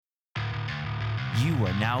You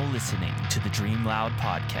are now listening to the Dream Loud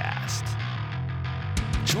podcast.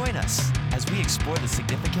 Join us as we explore the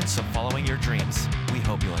significance of following your dreams. We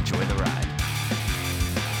hope you'll enjoy the ride.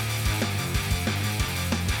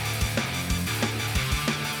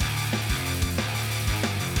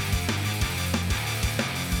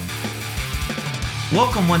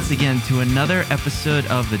 Welcome once again to another episode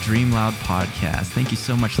of the Dream Loud podcast. Thank you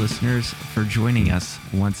so much, listeners, for joining us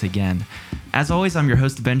once again. As always, I'm your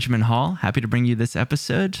host, Benjamin Hall. Happy to bring you this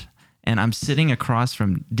episode. And I'm sitting across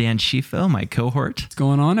from Dan Schifo, my cohort. What's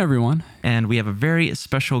going on, everyone? And we have a very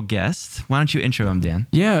special guest. Why don't you intro him, Dan?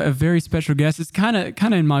 Yeah, a very special guest. It's kind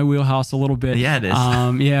of in my wheelhouse a little bit. Yeah, it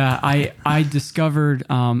is. I discovered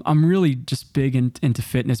I'm really just big into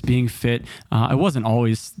fitness, being fit. I wasn't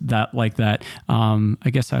always like that. I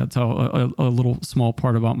guess I'll tell a little small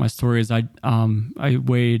part about my story. Is I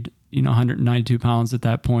weighed 192 pounds at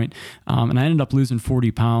that point. And I ended up losing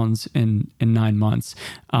 40 pounds in 9 months.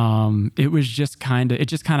 It just kind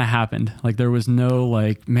of happened. Like there was no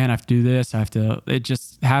man, I have to do this. It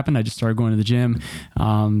just happened. I just started going to the gym.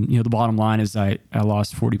 The bottom line is I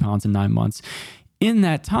lost 40 pounds in 9 months. In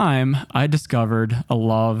that time, I discovered a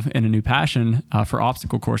love and a new passion for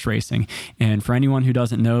obstacle course racing. And for anyone who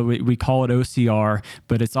doesn't know, we call it OCR,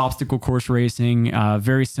 but it's obstacle course racing,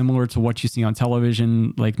 very similar to what you see on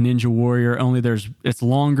television, like Ninja Warrior, only it's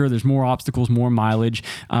longer, there's more obstacles, more mileage,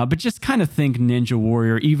 but just kind of think Ninja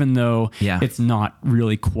Warrior, even though it's not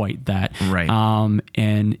really quite that. Right.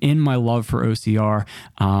 And in my love for OCR,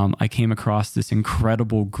 I came across this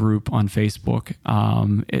incredible group on Facebook,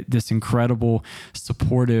 this incredible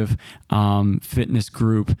supportive fitness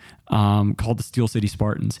group called the Steel City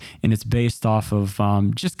Spartans, and it's based off of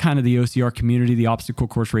just kind of the OCR community, the obstacle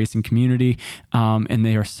course racing community, and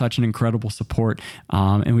they are such an incredible support.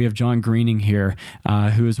 And we have John Greening here,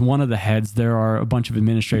 who is one of the heads. There are a bunch of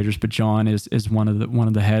administrators, but John is one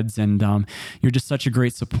of the heads, and you're just such a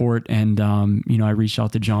great support. And I reached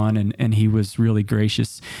out to John, and he was really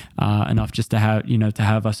gracious enough just to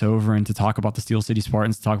have us over and to talk about the Steel City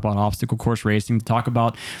Spartans, to talk about obstacle course racing, to talk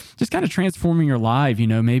about just kind of transforming your life.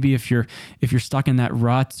 Maybe if you're stuck in that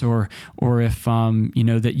rut, or if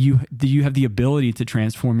that you have the ability to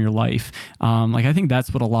transform your life. I think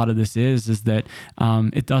that's what a lot of this is that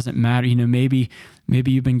it doesn't matter. Maybe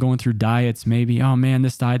you've been going through diets. Maybe, oh man,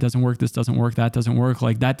 this diet doesn't work. This doesn't work. That doesn't work.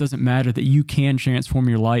 That doesn't matter. That you can transform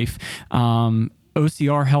your life.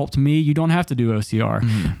 OCR helped me. You don't have to do OCR.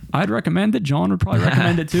 Mm-hmm. I'd recommend it. John would probably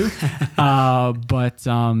recommend it too. But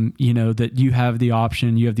that you have the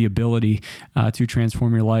option, you have the ability to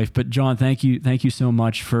transform your life. But John, thank you so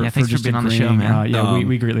much for thanks for being on the show, man.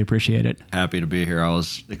 We greatly appreciate it. Happy to be here. I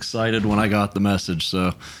was excited when I got the message,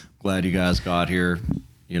 so glad you guys got here.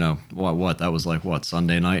 What that was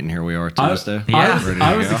Sunday night, and here we are Tuesday.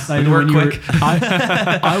 I was excited when you were.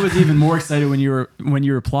 I was even more excited when you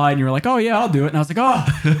replied and you were like, "Oh yeah, I'll do it." And I was like, "Oh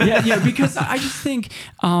yeah," because I just think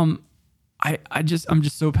I'm just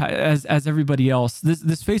so as everybody else.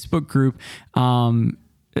 This Facebook group.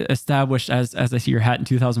 Established as I see your hat in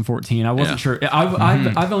 2014. I wasn't sure.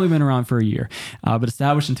 I've only been around for a year, but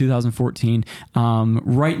established in 2014.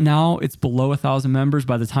 Right now, it's below 1,000 members.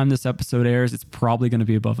 By the time this episode airs, it's probably going to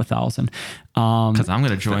be above 1,000. Because I'm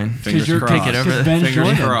going to join. Fingers crossed. Take it over.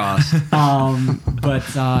 Fingers crossed. But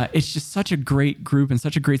it's just such a great group and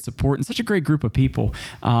such a great support and such a great group of people.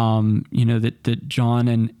 That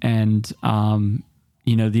John and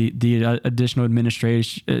the additional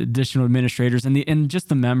administrators and just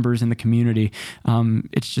the members in the community.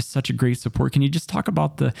 It's just such a great support. Can you just talk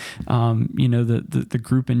about the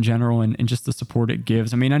group in general and just the support it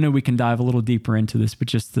gives? I mean, I know we can dive a little deeper into this, but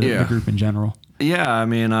just the group in general. Yeah, I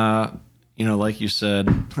mean, like you said,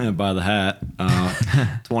 by the hat,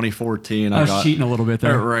 2014. I was cheating a little bit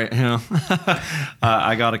there. Right.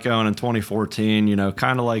 I got it going in 2014,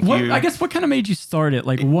 kind of like you. I guess what kind of made you start it?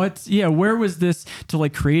 Where was this to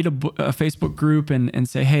create a Facebook group and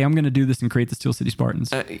say, hey, I'm going to do this and create the Steel City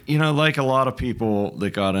Spartans? Like a lot of people that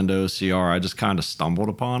got into OCR, I just kind of stumbled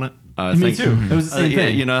upon it. Me too. It was the same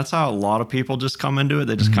thing. That's how a lot of people just come into it.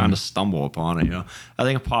 They just kind of stumble upon it. I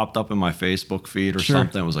think it popped up in my Facebook feed or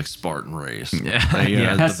something. It was like Spartan Race.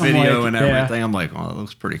 The video and everything. Yeah. I'm like, oh, that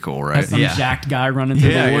looks pretty cool, right? Has some jacked guy running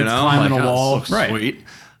through the woods, climbing a wall. Looks sweet.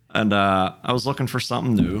 And I was looking for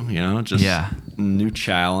something new, just new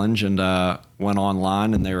challenge, and went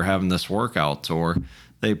online, and they were having this workout tour.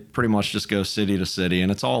 They pretty much just go city to city,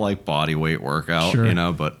 and it's all like body weight workout,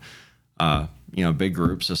 but big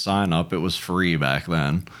groups to sign up. It was free back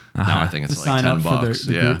then. Now I think it's like $10.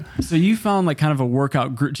 Group. So you found kind of a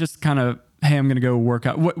workout group, just kind of, hey, I'm going to go work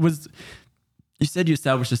out. What was You said you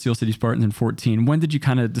established the Steel City Spartans in 14. When did you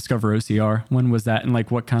kind of discover OCR? When was that? And like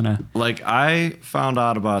what kind of... Like I found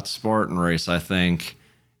out about Spartan Race, I think,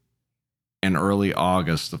 in early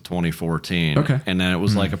August of 2014. Okay. And then it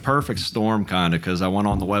was like a perfect storm kind of because I went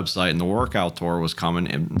on the website and the workout tour was coming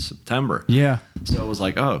in September. Yeah. So it was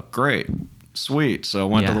like, oh, great, sweet. So I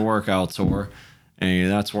went to the workout tour, and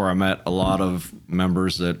that's where I met a lot of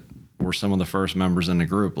members that were some of the first members in the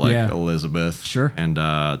group, like Elizabeth, sure, and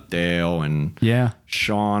Dale, and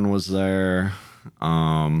Sean was there,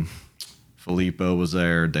 Filippo was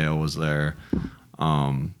there, Dale was there.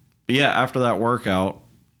 But yeah, after that workout,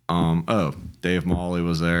 Dave Molly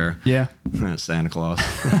was there. Yeah, Santa Claus.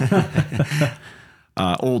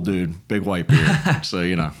 Old dude, big white beard. So,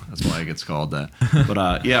 you know, that's why it gets called that.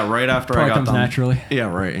 But yeah, right after probably I got comes done. Naturally. Yeah,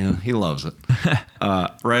 right. Yeah, he loves it.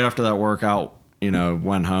 Right after that workout, you know,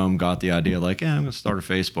 went home, got the idea like, yeah, I'm going to start a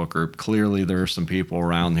Facebook group. Clearly, there are some people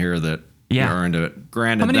around here that are into it.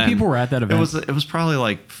 Granted, how many people were at that event? It was probably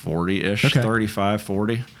like 40-ish, 35,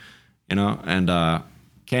 40, you know, and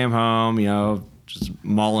came home, you know, just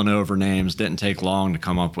mulling over names. Didn't take long to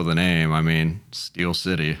come up with a name. I mean, Steel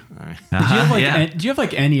City. Do you have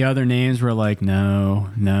like any other names where like no,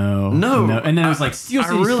 and then it was like Steel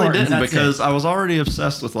City I really Spartans, didn't because I was already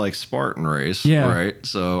obsessed with like Spartan Race. Yeah. Right.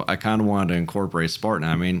 So I kind of wanted to incorporate Spartan.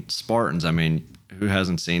 I mean, Spartans. I mean, who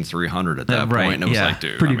hasn't seen 300 at that point? And it was like,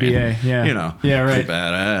 dude, pretty I mean, BA. Yeah. You know. Yeah. Right.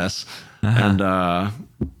 Badass. And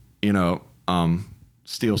you know,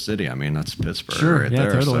 Steel City, I mean, that's Pittsburgh right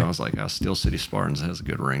there. Totally. So I was like, Steel City Spartans has a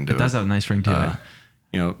good ring to it. It does have a nice ring to it.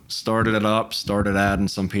 You know, started it up, started adding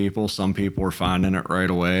some people. Some people were finding it right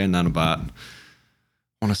away. And then I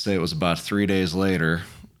want to say it was about 3 days later,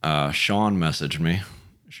 Sean messaged me.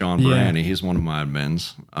 Sean Brandy, he's one of my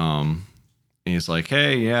admins. He's like,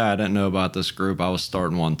 hey, yeah, I didn't know about this group. I was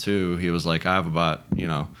starting one too. He was like, I have about, you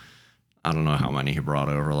know, I don't know how many he brought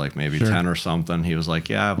over, like maybe 10 or something. He was like,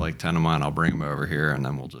 yeah, I have like 10 of mine. I'll bring them over here and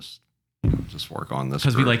then we'll just work on this.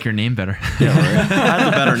 Because we like your name better. Yeah, right. I had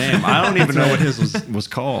a better name. I don't even know what his was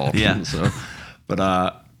called. Yeah. So,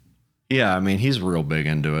 but yeah, I mean, he's real big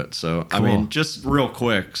into it. So, cool. I mean, just real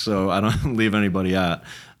quick, so I don't leave anybody out.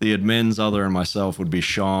 The admins other than myself would be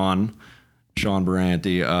Sean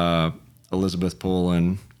Baranti, Elizabeth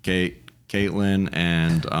Pullen, Caitlin,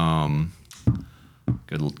 and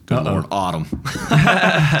Good Lord, Autumn.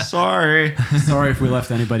 Sorry if we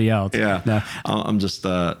left anybody out. Yeah, no. I'm just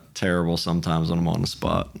terrible sometimes when I'm on the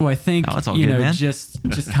spot. Well, I think you know, man. just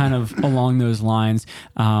kind of along those lines.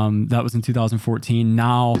 That was in 2014.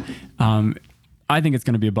 Now, I think it's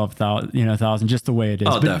going to be above 1,000, just the way it is.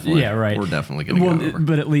 Oh, definitely. Yeah, right. We're definitely going to go over.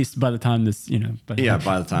 But at least by the time this, you know, by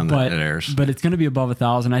the time that it airs. But it's going to be above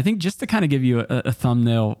 1,000. I think just to kind of give you a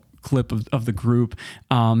thumbnail clip of the group,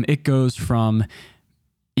 it goes from,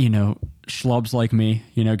 you know, schlubs like me,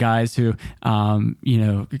 you know, guys who, you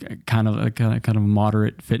know, kind of a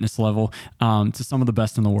moderate fitness level, to some of the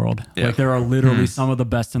best in the world. Yeah. Like there are literally some of the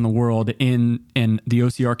best in the world in the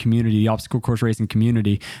OCR community, the obstacle course racing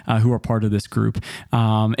community, who are part of this group.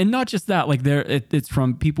 And not just that, like it's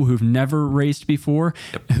from people who've never raced before,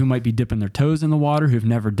 who might be dipping their toes in the water, who've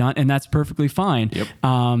never done, and that's perfectly fine.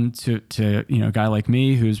 To you know, a guy like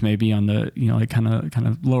me who's maybe on the, you know, like kind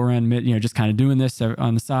of lower end mid, you know, just kind of doing this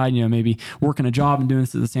on the side, you know, maybe working a job and doing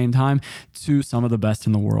this at the same time, to some of the best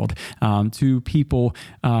in the world, to people.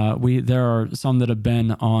 There are some that have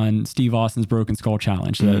been on Steve Austin's Broken Skull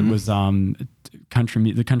Challenge. That was the country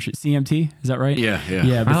CMT. Is that right?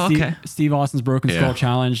 Yeah. But Steve Austin's Broken Skull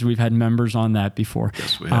Challenge. We've had members on that before.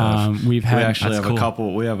 Yes, we have. We actually have a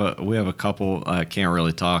couple. We have a couple. I can't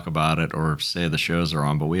really talk about it or say the shows are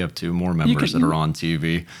on, but we have 2 more members that are on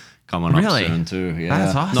TV. Coming up soon too. Yeah,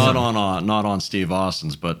 that's awesome. Not on Steve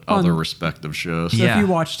Austin's, but other respective shows. So if you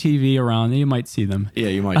watch TV around, you might see them. Yeah,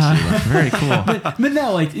 you might see them. Very cool. But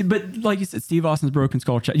no, like you said, Steve Austin's Broken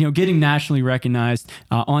Skull, you know, getting nationally recognized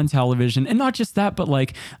on television, and not just that, but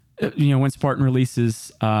like, you know, when Spartan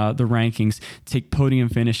releases the rankings, take podium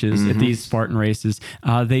finishes at these Spartan races.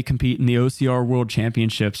 They compete in the OCR World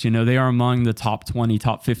Championships. You know, they are among the top 20,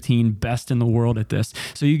 top 15 best in the world at this.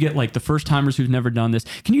 So you get like the first timers who've never done this.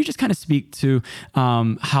 Can you just kind of speak to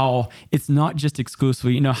how it's not just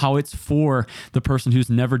exclusively, you know, how it's for the person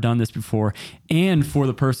who's never done this before and for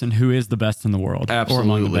the person who is the best in the world?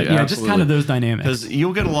 Absolutely. Yeah, just kind of those dynamics. Because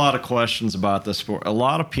you'll get a lot of questions about this. For a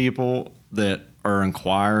lot of people that are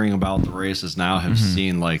inquiring about the races now have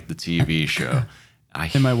seen like the TV show,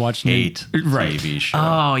 Am I watching hate right. TV show.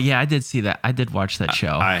 Oh yeah, I did see that. I did watch that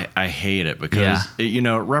show. I hate it because it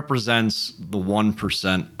represents the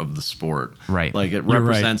 1% of the sport. Right. Like it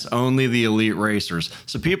represents only the elite racers.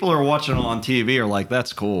 So people are watching it on TV are like,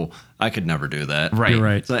 that's cool. I could never do that. Right. You're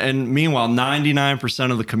right. So, and meanwhile,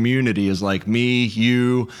 99% of the community is like me,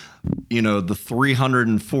 you, the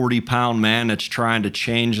 340-pound man that's trying to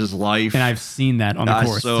change his life. And I've seen that on the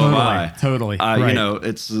course. So totally. have I. Totally. Right.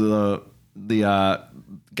 It's the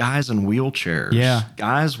guys in wheelchairs. Yeah.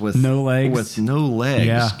 Guys with no legs.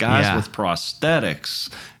 Yeah. Guys Yeah. with prosthetics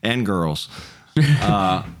and girls.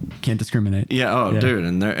 Can't discriminate. Yeah. Dude.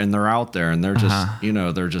 And they're out there and they're just,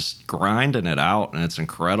 they're just grinding it out and it's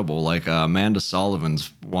incredible. Like Amanda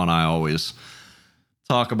Sullivan's one I always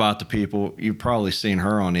talk about to people. You've probably seen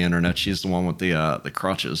her on the internet. She's the one with the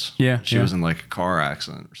crutches. Yeah. She was in like a car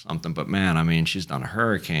accident or something. But man, I mean, she's done a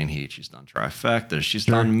hurricane heat. She's done trifectas. She's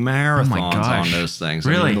done marathons on those things.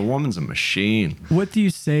 Really? I mean, the woman's a machine. What do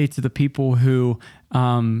you say to the people who,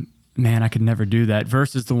 man, I could never do that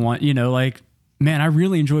versus the one, like, man, I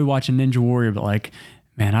really enjoy watching Ninja Warrior, but like,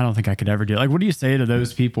 man, I don't think I could ever do it. Like, what do you say to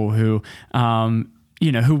those people who,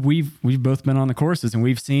 who we've both been on the courses and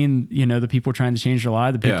we've seen, the people trying to change their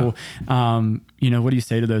lives, the people, what do you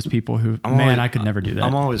say to those people who, I could never do that?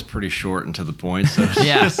 I'm always pretty short and to the point. So it's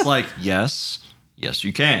just like, yes,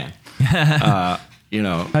 you can. How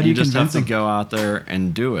do you just have to go out there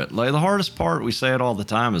and do it. Like the hardest part, we say it all the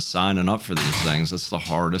time, is signing up for these things. That's the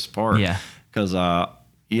hardest part. Yeah. Because,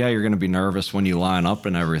 you're going to be nervous when you line up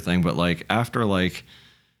and everything. But like after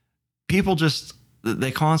people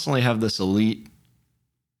they constantly have this elite,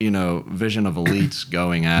 vision of elites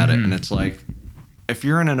going at it. And it's like, if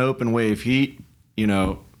you're in an open wave heat,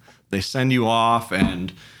 they send you off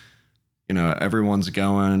and, everyone's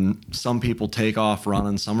going, some people take off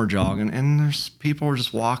running, some are jogging, and there's people are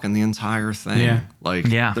just walking the entire thing.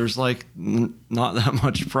 Yeah. There's not that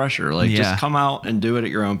much pressure. Just come out and do it at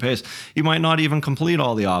your own pace. You might not even complete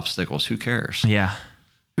all the obstacles. Who cares? Yeah.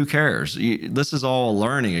 Who cares? This is all a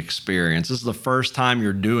learning experience. This is the first time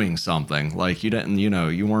you're doing something. Like you didn't,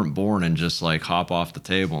 you weren't born and just like hop off the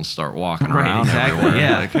table and start walking around everywhere.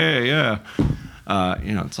 Yeah. Like, hey, yeah.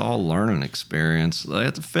 It's all a learning experience.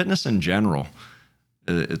 Like, fitness in general,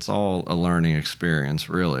 it's all a learning experience,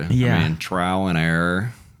 really. Yeah. I mean, trial and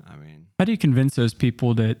error. How do you convince those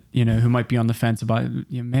people that, who might be on the fence about,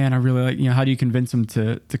 man, I really like, how do you convince them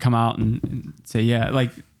to come out and say, yeah,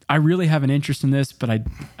 like, I really have an interest in this, but I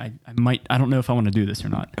don't know if I want to do this or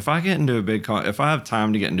not. If I get into if I have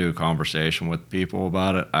time to get into a conversation with people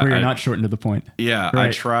about it, you're not shorting to the point. Yeah. Right.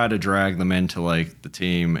 I try to drag them into like the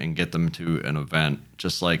team and get them to an event,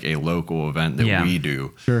 just like a local event that we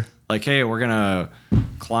do. Sure. Like, hey, we're going to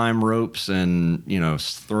climb ropes and,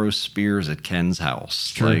 throw spears at Ken's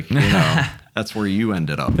house. True. Like, that's where you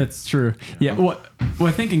ended up. That's true. Yeah. Well,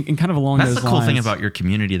 I think in kind of along those lines. That's the cool thing about your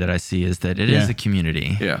community that I see is that it is a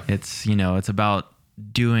community. Yeah. It's, it's about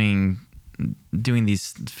doing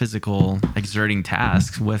these physical exerting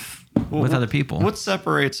tasks with other people. What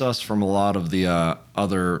separates us from a lot of the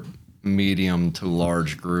other medium to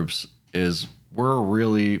large groups is we're a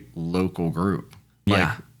really local group.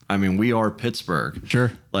 Yeah. I mean, we are Pittsburgh.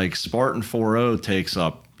 Sure. Like Spartan 4.0 takes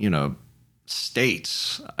up,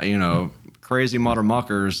 states, Crazy Mudder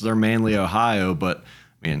Muckers, they're mainly Ohio, but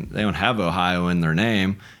I mean, they don't have Ohio in their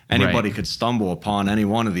name. Anybody could stumble upon any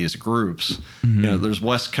one of these groups. Mm-hmm. There's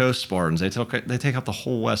West Coast Spartans. They take up the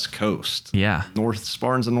whole West Coast. Yeah. North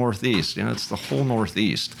Spartans and Northeast. It's the whole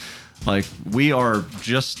Northeast. Like we are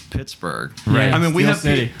just Pittsburgh. Right. I mean, we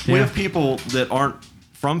have people that aren't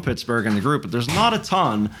from Pittsburgh in the group, but there's not a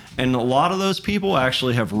ton, and a lot of those people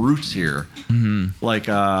actually have roots here. Mm-hmm. Like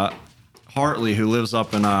Hartley, who lives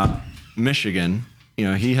up in Michigan,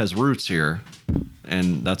 he has roots here,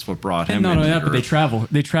 and that's what brought him. And not into only the that, but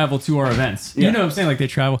group. they travel to our events. Yeah. You know what I'm saying? Like they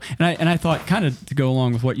travel, and I thought, kind of to go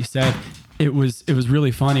along with what you said, it was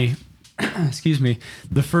really funny. Excuse me.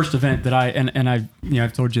 The first event that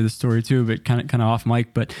I've told you the story too, but kind of off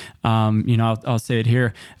mic, but I'll say it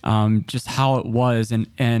here. Just how it was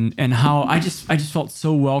and how I just felt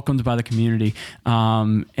so welcomed by the community,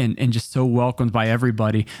 and just so welcomed by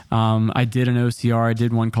everybody. I did an OCR. I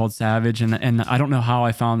did one called Savage, and I don't know how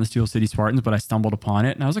I found the Steel City Spartans, but I stumbled upon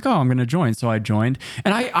it and I was like, oh, I'm going to join. So I joined,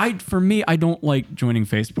 and I don't like joining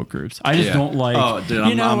Facebook groups. I just don't like. Oh,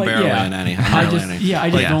 dude, I'm barely in any. I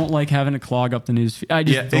just don't like having to clog up the news feed. I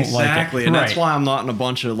just don't like it. Exactly. And that's why I'm not in a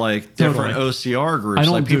bunch of like different OCR groups.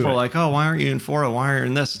 Like people are like, oh, why aren't you in Fora? Why aren't you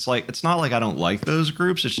in this? It's like, it's not like I don't like those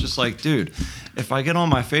groups. It's just like, dude, if I get on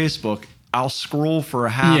my Facebook, I'll scroll for a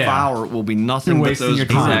half hour. It will be nothing You're but wasting those your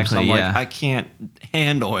groups. time. Exactly, I'm yeah. like, I can't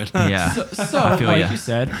handle it. Yeah. So feel like ya. you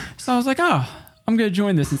said, so I was like, oh, I'm gonna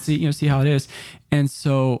join this and see how it is. And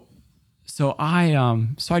so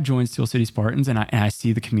I joined Steel City Spartans, and I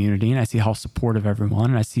see the community, and I see how supportive everyone,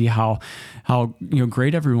 and I see how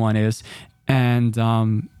great everyone is, and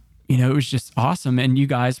it was just awesome. And you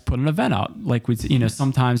guys put an event out, like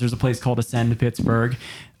sometimes there's a place called Ascend Pittsburgh,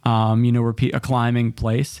 where a climbing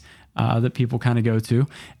place that people kind of go to,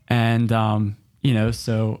 and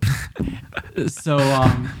so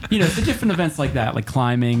different events like that, like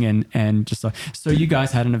climbing and just so you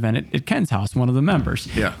guys had an event at Ken's house, one of the members.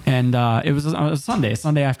 Yeah. And it was a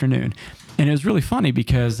Sunday afternoon. And it was really funny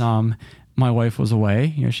because my wife was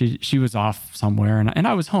away, she was off somewhere and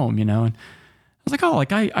I was home, and I was like, oh,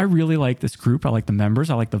 like I really like this group. I like the members.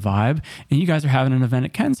 I like the vibe. And you guys are having an event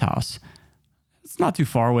at Ken's house. It's not too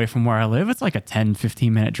far away from where I live. It's like a 10,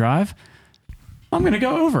 15-minute drive. I'm going to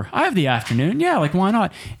go over. I have the afternoon. Yeah, like why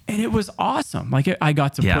not? And it was awesome. Like I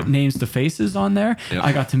got to put names to faces on there. Yep.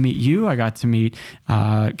 I got to meet you. I got to meet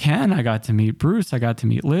Ken. I got to meet Bruce. I got to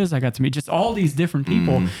meet Liz. I got to meet just all these different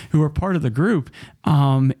people who were part of the group.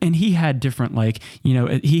 And he had different, you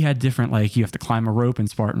have to climb a rope in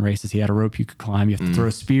Spartan races. He had a rope you could climb. You have to throw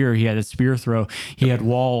a spear. He had a spear throw. He had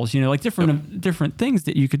walls, like different things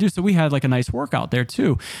that you could do. So we had like a nice workout there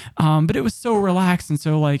too. But it was so relaxed. And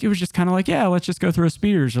so it was just kind of like, yeah, let's just go throw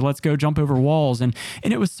spears or let's go jump over walls. And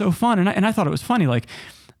it was so fun. And I thought it was funny. Like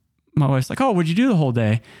my wife's like, oh, what'd you do the whole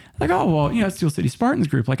day? Like, oh, well, it's Steel City Spartans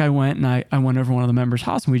group. Like I went and I went over one of the members'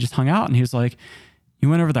 house and we just hung out. And he was like, you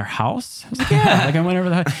went over their house? I was like, yeah, like I went over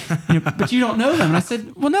the, but you don't know them. And I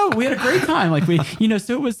said, well, no, we had a great time. Like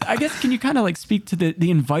so it was, I guess, can you kind of speak to the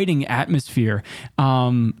inviting atmosphere?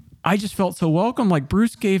 I just felt so welcome. Like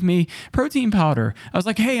Bruce gave me protein powder. I was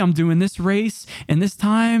like, hey, I'm doing this race and this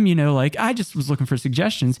time, I just was looking for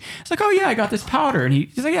suggestions. It's like, oh yeah, I got this powder. And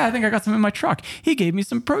he's like, yeah, I think I got some in my truck. He gave me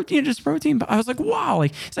some protein. I was like, wow.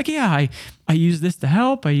 Like, it's like, yeah, I use this to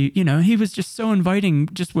help. He was just so inviting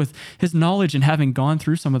just with his knowledge and having gone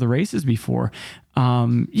through some of the races before.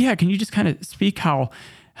 Can you just kind of speak how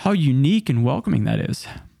unique and welcoming that is?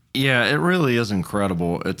 Yeah, it really is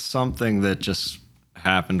incredible. It's something that just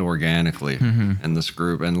happened organically in this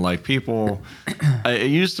group. And people, it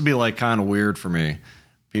used to be kind of weird for me.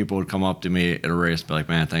 People would come up to me at a race and be like,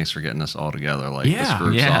 man, thanks for getting us all together. This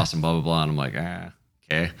group's awesome, blah, blah, blah. And I'm like,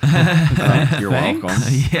 okay. You're welcome.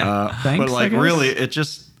 Thanks, but really, it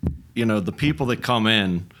just, the people that come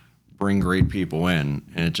in bring great people in,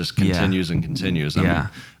 and it just continues and continues. I mean,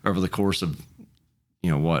 over the course of,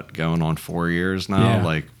 going on 4 years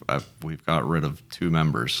now, we've got rid of 2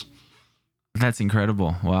 members. That's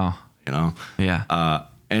incredible. Wow. Yeah.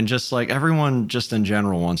 And just everyone just in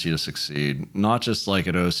general wants you to succeed, not just at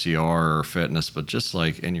OCR or fitness, but just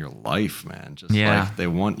in your life, man. Just they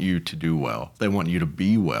want you to do well. They want you to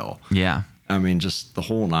be well. Yeah. I mean, just the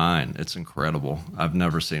whole 9. It's incredible. I've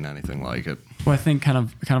never seen anything like it. Well, I think kind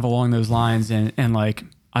of along those lines and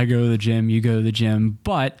I go to the gym, you go to the gym,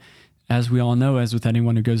 but as we all know, as with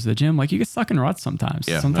anyone who goes to the gym, you get stuck in ruts sometimes.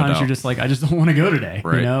 Yeah, sometimes you're just I just don't want to go today,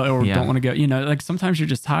 right. Or don't want to go, sometimes you're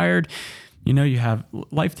just tired, you have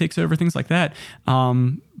life takes over, things like that.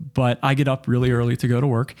 But I get up really early to go to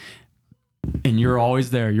work and you're always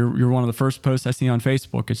there. You're one of the first posts I see on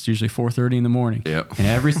Facebook. It's usually 4:30 in the morning. Yep. And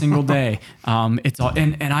every single day, it's all,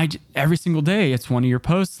 every single day it's one of your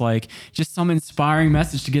posts, just some inspiring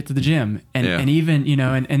message to get to the gym. And even,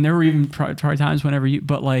 and there were even probably times whenever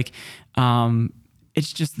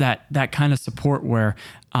it's just that kind of support where,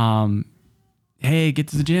 hey, get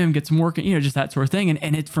to the gym, get some work, just that sort of thing.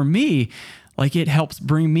 And it, for me, it helps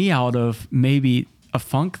bring me out of maybe a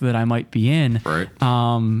funk that I might be in. Right.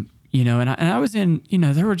 And I was in,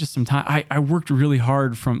 there were just some time I worked really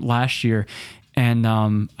hard from last year. And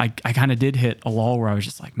I kind of did hit a lull where I was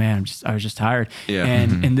just like, man, I was just tired. Yeah.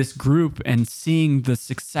 And in this group and seeing the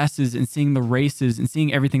successes and seeing the races and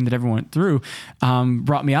seeing everything that everyone went through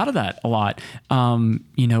brought me out of that a lot.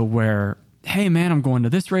 Where, hey man, I'm going to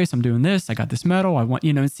this race, I'm doing this, I got this medal, I want,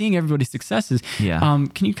 and seeing everybody's successes. Yeah.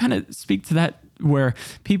 Can you kind of speak to that? Where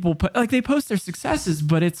people they post their successes,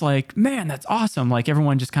 but it's man, that's awesome.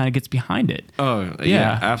 Everyone just kind of gets behind it. Oh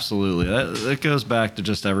yeah, absolutely. That goes back to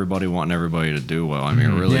just everybody wanting everybody to do well. I mean,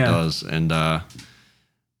 it really does. And you're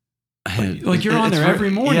on there every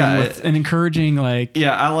morning with an encouraging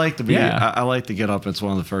I like to be. I like to get up. It's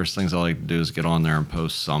one of the first things I like to do is get on there and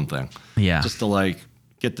post something. Yeah, just to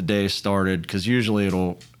get the day started, because usually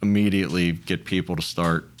it'll immediately get people to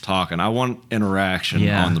start talking. I want interaction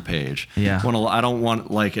on the page. Yeah. I don't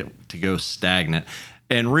want it to go stagnant.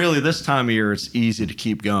 And really, this time of year, it's easy to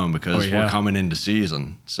keep going because we're coming into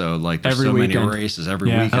season. So like, there's so many races every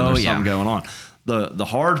weekend. There's something going on. The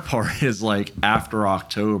hard part is like after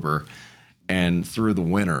October and through the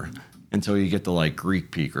winter until you get to like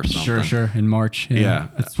Greek Peak or something. Sure. In March. Yeah.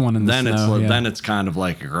 It's one in the snow. Then it's kind of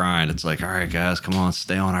like a grind. It's like, all right, guys, come on,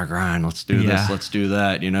 stay on our grind. Let's do this. Let's do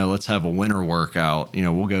that. You know, let's have a winter workout. You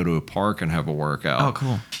know, we'll go to a park and have a workout. Oh,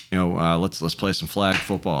 cool. You know, let's play some flag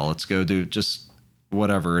football. Let's go do just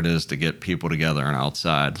whatever it is to get people together and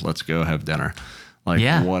outside. Let's go have dinner.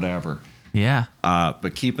 Like whatever. Yeah.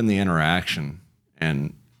 But keeping the interaction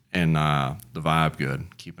and the vibe good,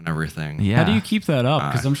 keeping everything. Yeah. How do you keep that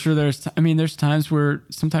up? Because I'm sure there's times where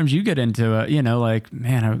sometimes you get into it, you know, like,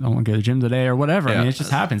 man, I don't want to go to the gym today or whatever. I mean, it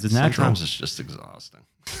just happens. It's natural. Sometimes it's just exhausting.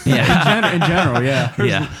 Yeah. in general,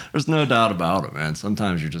 yeah. There's no doubt about it, man.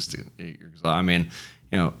 Sometimes you're exhausted. I mean,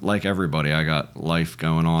 you know, like everybody, I got life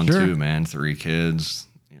going on too, man. 3 kids,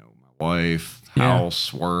 you know, my wife,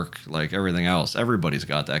 house, work, like everything else. Everybody's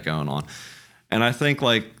got that going on. And I think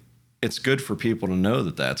like it's good for people to know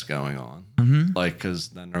that that's going on. Mm-hmm. Like, cause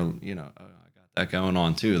then they're, you know, I got that going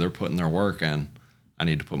on too. They're putting their work in. I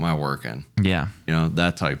need to put my work in. Yeah. You know,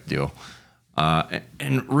 that type deal.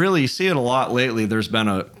 And really, you see it a lot lately. There's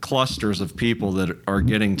been clusters of people that are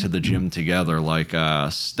getting to the gym together, like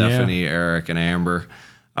Stephanie, Eric, and Amber.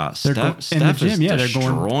 Steph is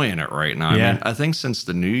destroying it right now. I mean, I think since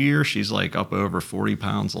the new year, she's like up over 40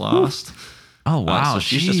 pounds lost. Oh, wow. So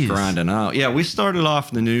she's just grinding out. Yeah, we started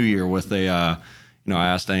off the new year with a, you know, I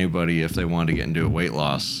asked anybody if they wanted to get into a weight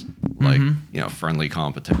loss, like, you know, friendly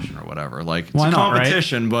competition or whatever. Like, it's a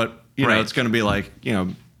competition, but, you know, it's going to be like, you know,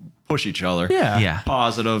 push each other. Yeah.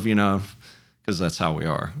 Positive, you know, because that's how we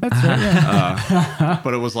are. That's right.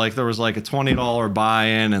 But it was like, there was like a $20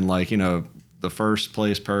 buy-in and like, you know, the first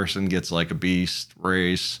place person gets like a beast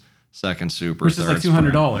race, second super, which is like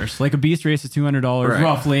 $200. Like a beast race is $200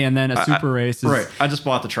 roughly, and then a super race is I just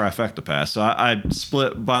bought the trifecta pass, so I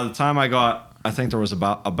split. By the time I think there was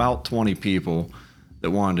about 20 people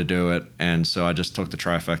that wanted to do it, and so I just took the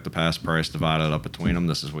trifecta pass price, divided it up between them.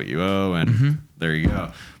 This is what you owe, and there you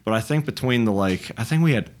go. But I think between I think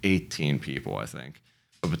we had 18 people. I think,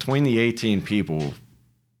 but between the 18 people,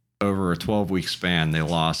 over a 12-week span, they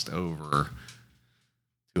lost over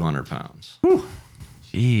 200 pounds. Whew.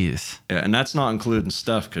 Jeez. Yeah, and that's not including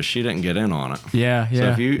Steph because she didn't get in on it. Yeah.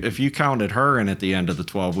 So if you counted her in at the end of the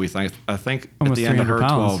 12 weeks, I think almost at the end of her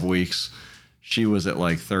 12 weeks, she was at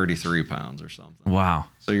like 33 pounds or something. Wow.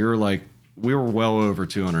 So you're like, we were well over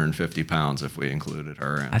 250 pounds if we included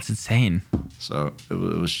her in. That's insane. So it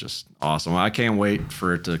was just awesome. I can't wait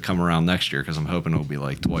for it to come around next year because I'm hoping it'll be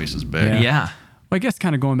like twice as big. Yeah. Well, I guess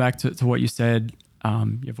kind of going back to what you said,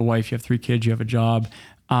 you have a wife, you have 3 kids, you have a job.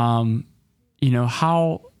 You know,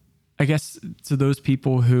 how, I guess, to those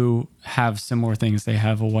people who have similar things, they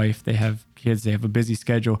have a wife, they have kids, they have a busy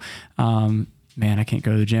schedule. Man, I can't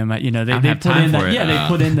go to the gym. You know, they put in that. Yeah, they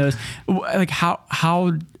put in those. Like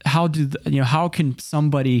how do you know, how can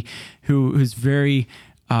somebody who's very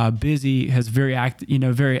busy, has very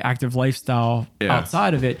active lifestyle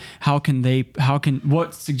outside of it,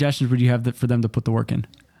 what suggestions would you have for them to put the work in?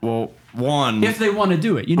 Well, one, if they want to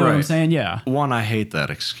do it, you know what I'm saying? Yeah. One, I hate that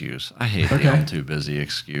excuse. I hate the I'm too busy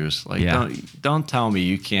excuse. Like, don't tell me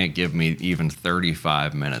you can't give me even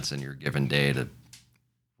 35 minutes in your given day to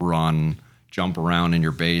run, jump around in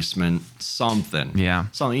your basement, something. Yeah.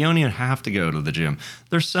 Something. You don't even have to go to the gym.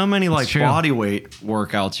 There's so many like body weight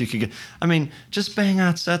workouts you could get. I mean, just bang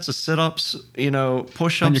out sets of sit-ups, you know,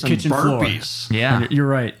 push-ups and burpees. Floor. Yeah. You're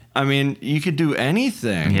right. I mean, you could do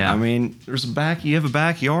anything. Yeah. I mean, you have a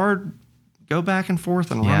backyard, go back and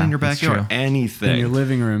forth and run in your backyard. Anything. In your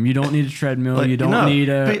living room. You don't need a treadmill. Like, you don't need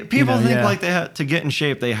a... People think like they have to get in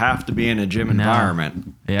shape, they have to be in a gym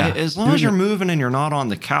environment. Yeah. As long as you're moving and you're not on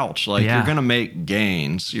the couch, like you're going to make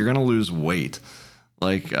gains. You're going to lose weight.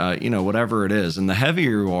 Like, you know, whatever it is. And the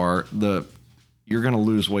heavier you are, you're going to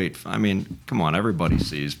lose weight. I mean, come on. Everybody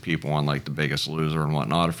sees people on like The Biggest Loser and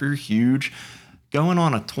whatnot. If you're huge, going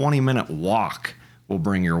on a 20-minute walk will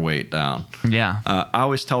bring your weight down. Yeah. I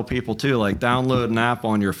always tell people too, like download an app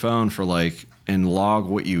on your phone for like, and log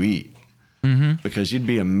what you eat. Because you'd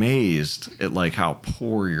be amazed at like how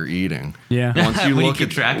poor you're eating. Yeah. Once you keep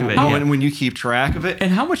track of it. When you keep track of it.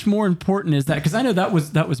 And how much more important is that? Because I know that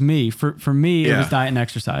was me. For me, it was diet and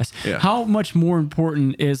exercise. Yeah. How much more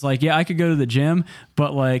important is like, I could go to the gym,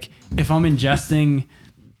 but like if I'm ingesting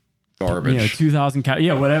garbage, you know, 2,000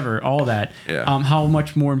 calories, whatever, all that. Yeah. How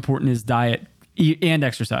much more important is diet and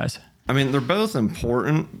exercise? I mean, they're both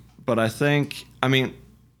important, but I think,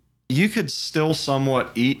 you could still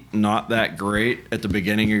somewhat eat not that great at the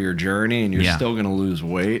beginning of your journey, and you're still going to lose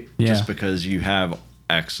weight just because you have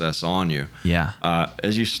excess on you. Yeah.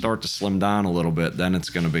 As you start to slim down a little bit, then it's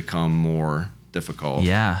going to become more difficult.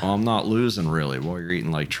 Yeah. Well, I'm not losing really. Well, you're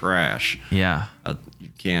eating like trash. Yeah. You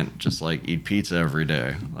can't just like eat pizza every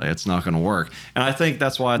day. Like, it's not going to work. And I think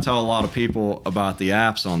that's why I tell a lot of people about the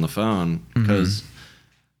apps on the phone, because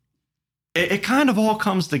it kind of all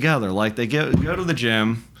comes together. Like they go to the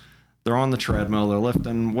gym, they're on the treadmill, they're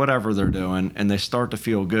lifting whatever they're doing, and they start to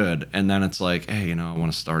feel good. And then it's like, hey, I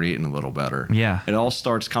want to start eating a little better. Yeah. It all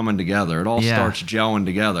starts coming together. It all starts gelling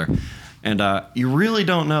together. And you really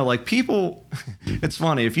don't know. Like people, it's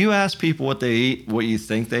funny. If you ask people what they eat, what you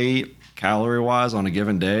think they eat calorie-wise on a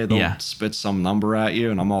given day, they'll spit some number at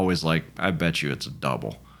you. And I'm always like, I bet you it's a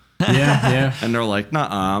double. Yeah. And they're like, nuh-uh.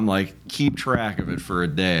 I'm like, keep track of it for a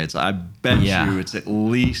day. I bet you it's at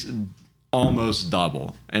least almost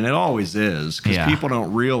double. And it always is, because people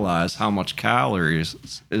don't realize how much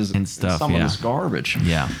calories is in some of this garbage.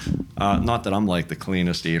 Yeah. Not that I'm like the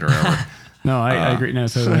cleanest eater ever. No, I agree. No,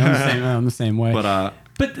 totally. I'm the same way.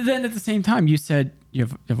 But then at the same time, you said you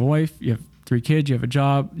have a wife, you have 3 kids, you have a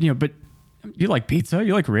job, but you like pizza,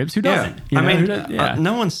 you like ribs. Who doesn't?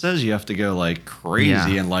 No one says you have to go like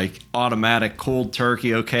crazy and like automatic cold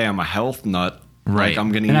turkey. Okay, I'm a health nut. Right. Like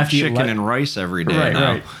I'm going to eat chicken and rice every day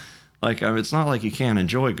now. Right. Like it's not like you can't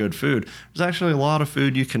enjoy good food. There's actually a lot of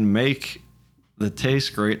food you can make that tastes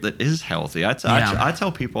great that is healthy. I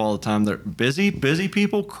tell people all the time that busy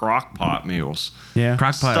people, crock pot meals. Yeah.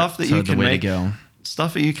 Crock pot stuff that you can make. Go.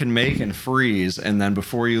 Stuff that you can make and freeze, and then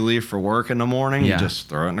before you leave for work in the morning, you just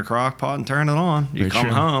throw it in the crock pot and turn it on. You come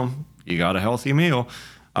home, you got a healthy meal.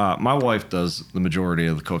 My wife does the majority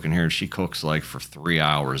of the cooking here. She cooks like for 3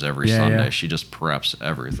 hours every Sunday. She just preps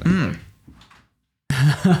everything.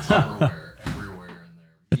 Tupperware everywhere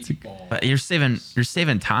in there. But you're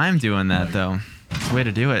saving time doing that though. It's the way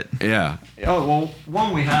to do it. Yeah. Oh well,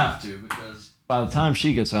 one we have to, because by the time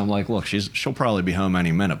she gets home, like, look, she'll probably be home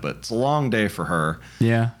any minute, but it's a long day for her.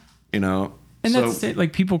 Yeah. And that's it.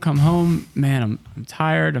 Like people come home, man, I'm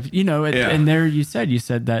tired of, and there you said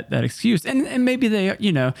that excuse, and maybe they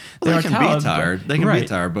can be tired. They can be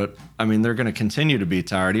tired, but I mean, they're going to continue to be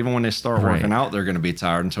tired. Even when they start working out, they're going to be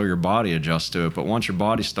tired until your body adjusts to it. But once your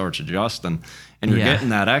body starts adjusting and you're getting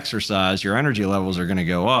that exercise, your energy levels are going to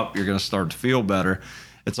go up. You're going to start to feel better.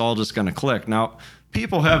 It's all just going to click. Now,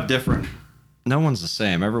 people have no one's the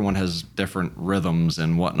same. Everyone has different rhythms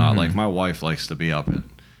and whatnot. Like my wife likes to be up at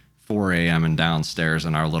 4 a.m. and downstairs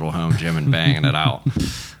in our little home gym and banging it out.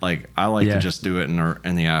 Like I like to just do it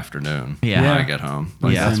in the afternoon when I get home.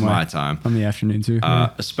 Like that's my time. On the afternoon too.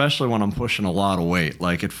 Especially when I'm pushing a lot of weight.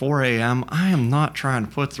 Like at 4 a.m., I am not trying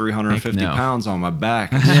to put 350 pounds on my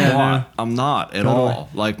back and squat. I'm not at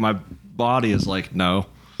all. Like my body is like, no.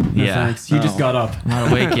 Yeah. Thanks. You just got up. I'm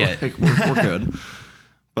not awake yet. Like, we're good.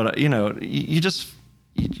 But you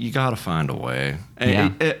got to find a way.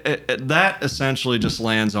 And that essentially just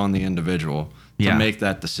lands on the individual to make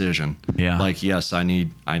that decision. Yeah. Like, yes, I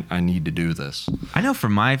need to do this. I know for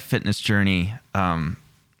my fitness journey,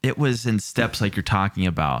 it was in steps like you're talking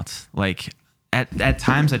about. Like at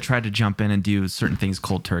times I tried to jump in and do certain things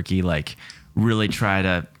cold turkey, like really try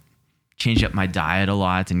to change up my diet a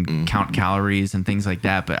lot and count calories and things like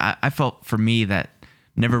that. But I felt for me that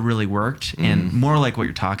never really worked. And more like what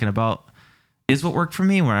you're talking about is what worked for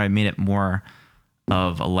me, where I made it more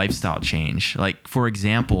of a lifestyle change. Like, for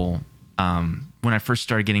example, when I first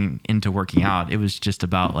started getting into working out, it was just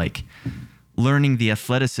about like learning the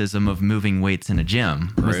athleticism of moving weights in a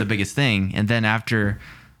gym was the biggest thing. And then after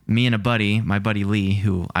me and my buddy Lee,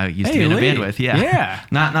 who I used to be in a band with. Yeah.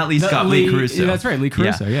 Not Lee Scott, Lee Caruso. Yeah, that's right. Lee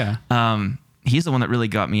Caruso. Yeah. He's the one that really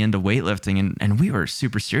got me into weightlifting, and we were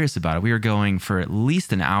super serious about it. We were going for at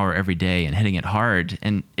least an hour every day and hitting it hard.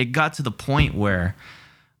 And it got to the point where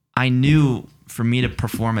I knew for me to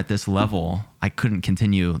perform at this level, I couldn't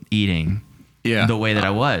continue eating the way that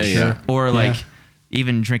I was. Or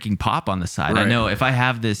even drinking pop on the side. I know if I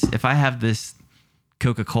have this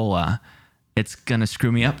Coca-Cola, it's gonna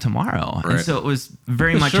screw me up tomorrow. And so it was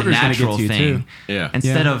very much a natural thing. Yeah.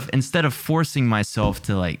 Instead of forcing myself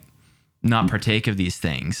to like not partake of these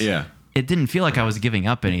things. Yeah. It didn't feel like I was giving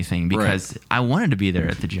up anything because I wanted to be there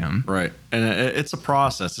at the gym. Right. And it's a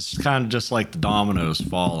process. It's kind of just like the dominoes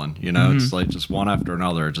falling, it's like just one after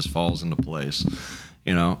another. It just falls into place.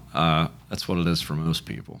 That's what it is for most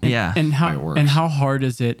people. Yeah. And how hard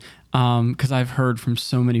is it? Cause I've heard from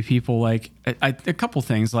so many people, like a couple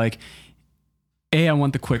things, like I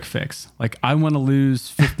want the quick fix. Like, I want to lose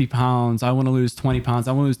 50 pounds. I want to lose 20 pounds.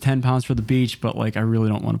 I want to lose 10 pounds for the beach, but like, I really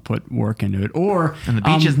don't want to put work into it. And the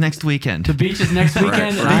beach is next weekend. The beach is next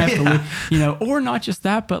weekend, and I have to lose, or not just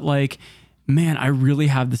that, but like, man, I really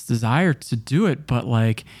have this desire to do it, but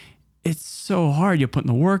like, it's so hard. You're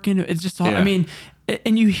putting the work into it. It's just, I mean,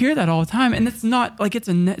 and you hear that all the time, and it's not like, it's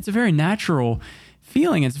a very natural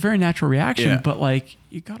feeling. It's a very natural reaction, but like,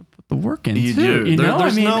 you got to put the work in too.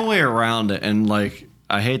 There's no way around it. And like,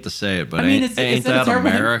 I hate to say it, but ain't that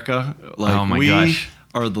America? Like, we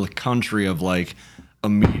are the country of like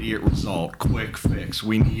immediate result, quick fix.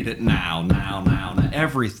 We need it now.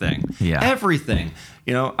 Everything. Yeah. Everything.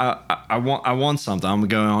 I want something. I'm gonna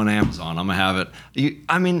go on Amazon. I'm gonna have it.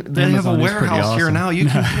 They have a warehouse here now. You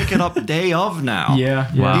can pick it up day of now.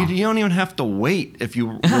 Yeah. Wow. You don't even have to wait if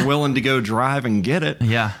you're willing to go drive and get it.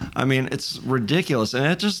 Yeah. I mean, it's ridiculous, and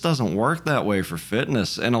it just doesn't work that way for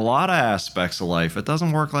fitness. In a lot of aspects of life, it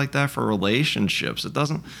doesn't work like that for relationships. It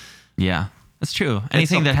doesn't. Yeah, that's true.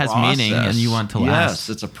 Anything that has meaning and you want to last. Yes,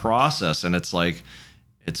 it's a process, and it's like,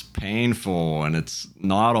 it's painful, and it's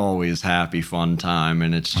not always happy, fun time,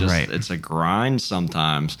 and it's just it's a grind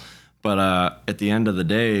sometimes. But at the end of the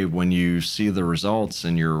day, when you see the results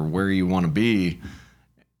and you're where you want to be,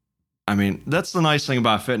 I mean, that's the nice thing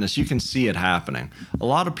about fitness. You can see it happening. A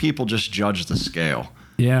lot of people just judge the scale.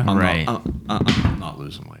 Yeah. I'm not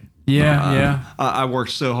losing weight. Yeah. I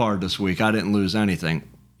worked so hard this week. I didn't lose anything.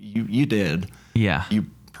 You did. Yeah. You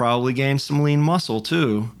probably gained some lean muscle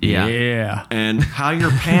too. Yeah. And how your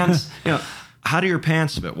pants, how do your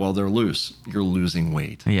pants fit? Well, they're loose. You're losing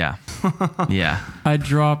weight. Yeah. Yeah. I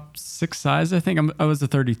dropped 6 sizes. I think I was a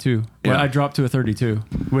 32. Well, I dropped to a 32,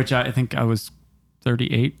 which I think I was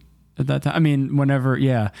 38 at that time. I mean, whenever,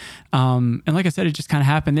 and like I said, it just kind of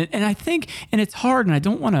happened. And I think, and it's hard, and I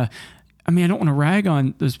don't want to rag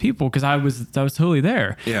on those people, because I was totally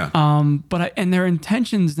there. Yeah. But their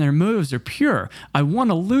intentions and their motives are pure. I want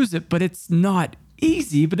to lose it, but it's not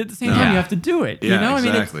easy. But at the same time, you have to do it. Yeah,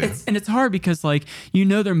 exactly. I mean, it's hard, because like,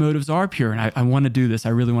 their motives are pure, and I want to do this. I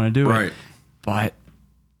really want to do it. But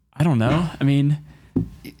I don't know. I mean,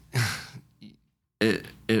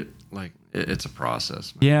 it's a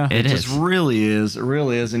process, man. Yeah, it just really is. It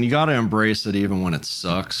really is, and you got to embrace it even when it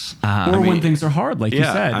sucks, or when things are hard, like you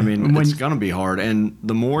said. I mean, it's gonna be hard, and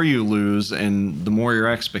the more you lose, and the more your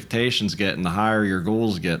expectations get, and the higher your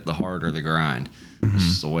goals get, the harder the grind. It's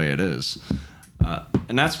just the way it is,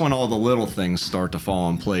 and that's when all the little things start to fall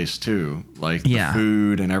in place too, like the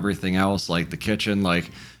food and everything else, like the kitchen,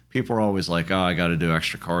 like. People are always like, "Oh, I got to do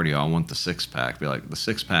extra cardio. I want the 6-pack." Be like, the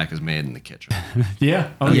 6-pack is made in the kitchen. Yeah.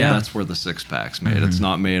 That's where the 6-pack's made. It's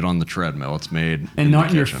not made on the treadmill. It's made and not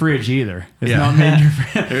in your fridge either. It's not made in your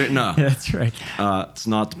fridge. No, yeah, that's right. It's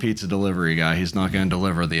not the pizza delivery guy. He's not going to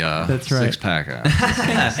deliver the 6-pack.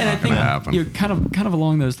 And I think happen. Kind of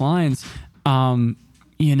along those lines. I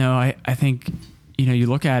think you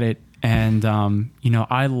look at it, and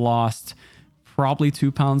I lost probably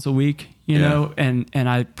 2 pounds a week. And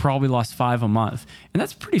I probably lost 5 a month, and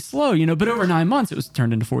that's pretty slow, But over 9 months, it was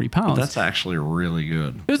turned into 40 pounds. That's actually really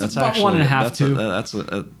good. It was that's about actually,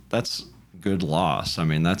 1.5 2. That's good loss. I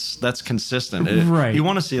mean, that's consistent. Right. You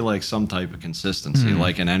want to see like some type of consistency,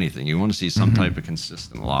 like in anything. You want to see some type of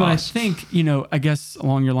consistent loss. But I think I guess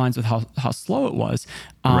along your lines with how slow it was.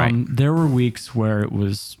 There were weeks where it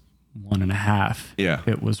was 1.5. Yeah.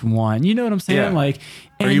 It was 1. You know what I'm saying? Yeah. Like,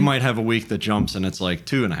 or you might have a week that jumps and it's like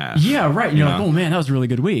 2.5. Yeah, right. You're like, oh man, that was a really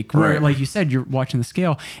good week. Where, like you said, you're watching the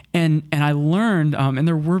scale, and I learned, and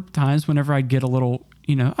there were times whenever I'd get a little,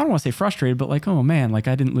 I don't want to say frustrated, but like, oh man, like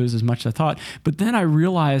I didn't lose as much as I thought. But then I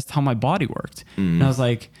realized how my body worked, and I was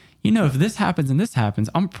like, if this happens and this happens,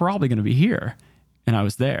 I'm probably going to be here. And I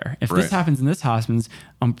was there. If this happens and this happens,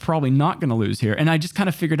 I'm probably not going to lose here. And I just kind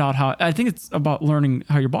of figured out how. I think it's about learning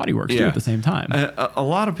how your body works too at the same time. A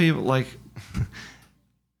lot of people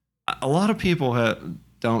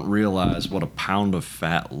don't realize what a pound of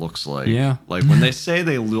fat looks like. Yeah. Like when they say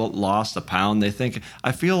they lost a pound,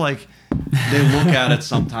 I feel like they look at it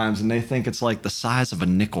sometimes and they think it's like the size of a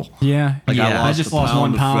nickel. Yeah. Like I just lost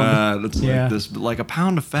 1 pound. It's like this, but like a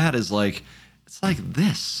pound of fat is like, it's like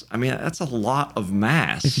this. I mean, that's a lot of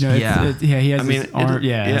mass. He has his arm.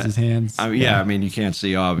 Has his hands. I mean, you can't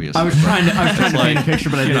see, obviously. I was trying to paint a picture,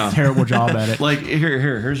 but I did a terrible job at it. Like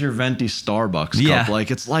here's your venti Starbucks cup.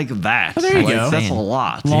 Like it's like that. Oh, there you go. That's a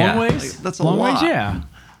lot. Long ways. Like, that's a long lot. Ways, yeah.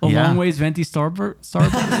 Long ways venti Starbucks.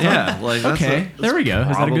 Yeah. Like that's okay. There we go.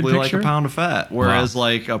 Is that a good picture? Probably like a pound of fat. Whereas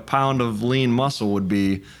like a pound of lean muscle would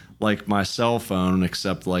be like my cell phone,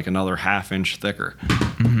 except like another 1/2 inch thicker.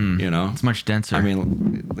 It's much denser. I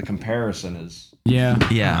mean, the comparison is. Yeah.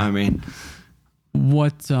 Yeah. I mean,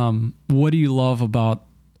 what do you love about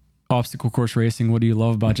obstacle course racing? What do you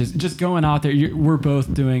love about just going out there? We're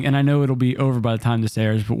both doing, and I know it'll be over by the time this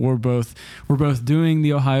airs, but we're both doing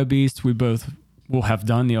the Ohio Beast. We both will have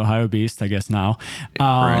done the Ohio Beast, I guess now.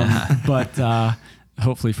 But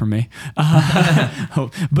hopefully for me.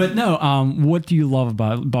 But no, what do you love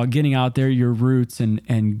about getting out there, your roots,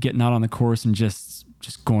 and getting out on the course and just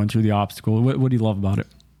going through the obstacle? What do you love about it?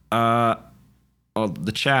 Well,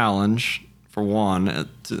 the challenge for one,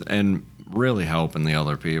 and really helping the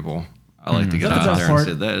other people. I like to get out there and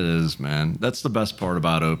say that is, man. That's the best part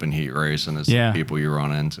about open heat racing is the people you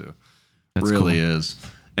run into. That's really cool. Is.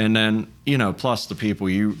 And then, plus the people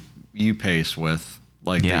you pace with,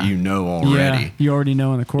 like that already. Yeah, you already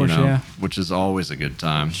know in the course, which is always a good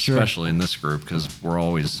time, especially in this group because we're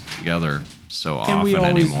always together so often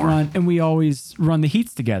anymore. We always run the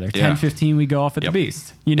heats together. 10, 15, we go off at the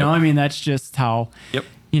Beast. I mean, that's just how,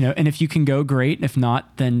 and if you can go, great. If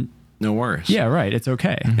not, then no worries. Yeah, right. It's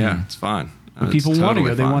okay. Yeah, it's fine. People want to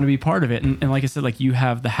go. They want to be part of it. And like I said, like you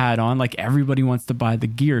have the hat on. Like everybody wants to buy the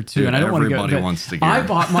gear too. Dude, and I don't want to go. Everybody wants the gear. I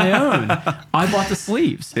bought my own. I bought the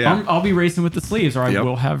sleeves. Yeah. I'll be racing with the sleeves, or I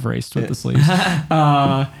will have raced with the sleeves.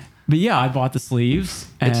 But yeah, I bought the sleeves.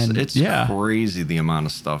 And it's crazy the amount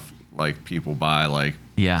of stuff like people buy, like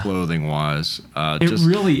clothing wise. It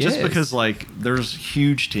really is. Just because like there's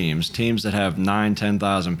huge teams that have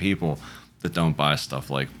 9,000-10,000 people that don't buy stuff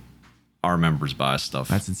like our members buy stuff.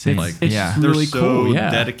 That's insane. It's they're really so cool.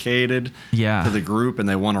 dedicated to the group and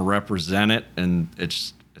they want to represent it, and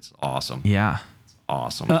it's awesome. Yeah. It's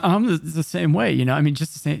awesome. I'm the same way, I mean,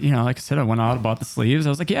 just the same, like I said, I went out and bought the sleeves. I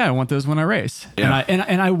was like, I want those when I race. Yeah.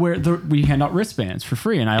 And I wear we hand out wristbands for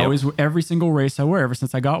free, and I always, every single race I wear ever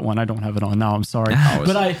since I got one. I don't have it on now, I'm sorry.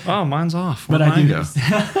 Mine's off. But I do.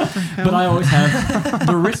 But I always have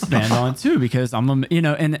the wristband on too, because I'm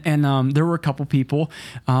and there were a couple people.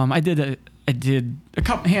 I did a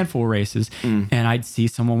handful of races, and I'd see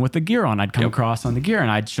someone with the gear on. I'd come across on the gear, and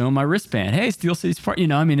I'd show them my wristband. Hey, Steel City's part.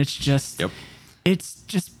 I mean, it's just it's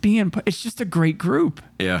just a great group.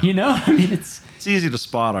 Yeah. I mean, it's easy to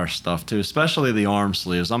spot our stuff too, especially the arm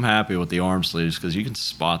sleeves. I'm happy with the arm sleeves because you can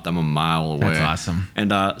spot them a mile away. That's awesome.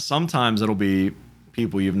 And sometimes it'll be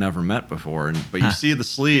people you've never met before, but you see the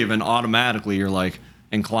sleeve and automatically you're like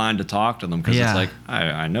inclined to talk to them because it's like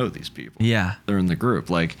I know these people. Yeah, they're in the group.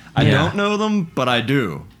 Like I don't know them, but I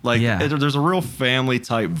do. Like there's a real family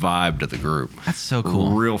type vibe to the group. That's so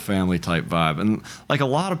cool. Real family type vibe, and like a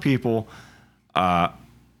lot of people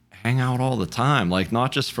hang out all the time. Like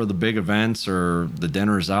not just for the big events or the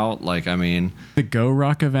dinners out. Like I mean, the Go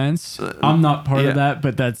Rock events. I'm not part of that,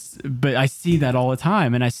 but I see that all the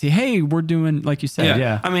time, and I see, hey, we're doing like you said.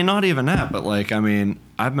 Yeah. I mean, not even that, but like I mean,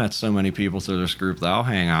 I've met so many people through this group that I'll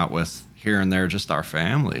hang out with here and there, just our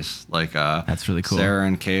families. Like that's really cool. Sarah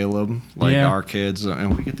and Caleb, like our kids,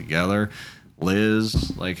 and we get together.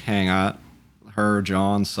 Liz, like hang out. Her,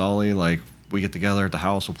 John, Sully, like. We get together at the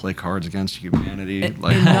house. We'll play Cards Against Humanity,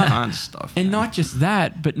 all kinds of stuff. And not just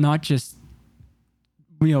that, but not just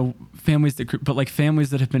families but like families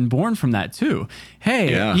that have been born from that too.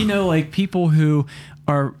 Hey, like people who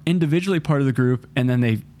are individually part of the group, and then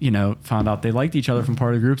they found out they liked each other from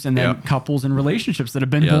part of the groups, and then couples and relationships that have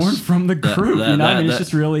been born from the group. It's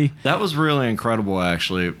just really that was really incredible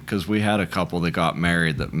actually, because we had a couple that got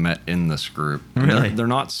married that met in this group. Really, they're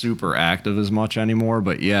not super active as much anymore,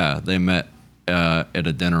 but they met at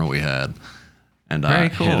a dinner we had, and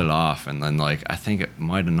hit it off, and then like I think it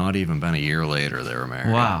might have not even been a year later they were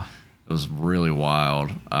married. Wow. It was really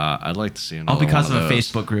wild. I'd like to see another all because one of a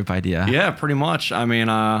Facebook group idea. Yeah, pretty much. I mean,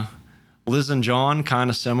 Liz and John kind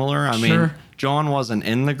of similar. I mean, John wasn't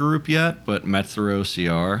in the group yet, but met through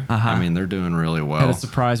OCR. I mean, they're doing really well. Had a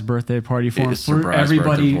surprise birthday party for him for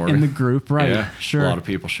everybody in the group, right? Yeah, sure. A lot of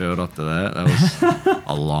people showed up to that. That was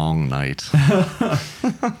a long night.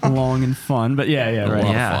 Long and fun, but right. A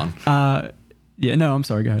lot of fun. No, I'm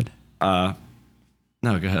sorry. Go ahead.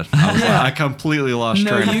 No, go ahead. I completely lost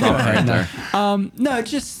train of thought right there. No,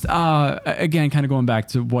 just again, kind of going back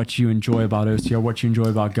to what you enjoy about OCR, what you enjoy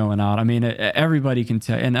about going out. I mean, everybody can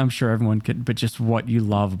tell, and I'm sure everyone could, but just what you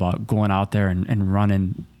love about going out there and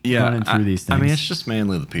running through these things. I mean, it's just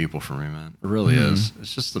mainly the people for me, man. It really is.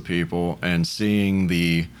 It's just the people and seeing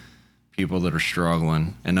the people that are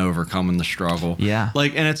struggling and overcoming the struggle. Yeah.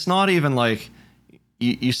 Like, and it's not even like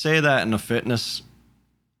you say that in a fitness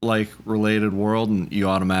like related world and you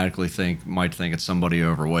automatically might think it's somebody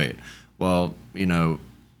overweight. Well,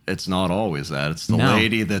 it's not always that. It's the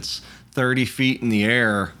lady that's 30 feet in the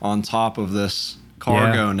air on top of this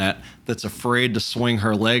cargo net that's afraid to swing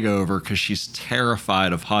her leg over because she's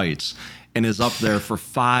terrified of heights. and is up there for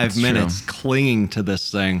 5 minutes clinging to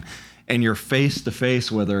this thing, and you're face to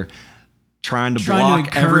face with her, trying to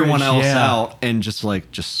block everyone else out, and just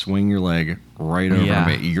swing your leg right over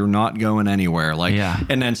me. You're not going anywhere.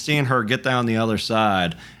 And then seeing her get down the other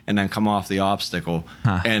side and then come off the obstacle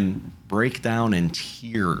and break down in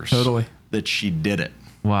tears. Totally. That she did it.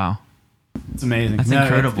 Wow. It's amazing. That's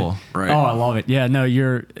incredible. Right. Oh, I love it. Yeah, no,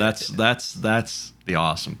 that's the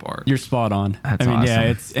awesome part. You're spot on. That's awesome. Yeah,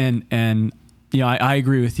 it's and you know, I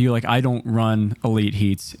agree with you. Like, I don't run elite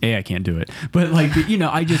heats. I can't do it. But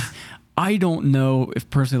I don't know if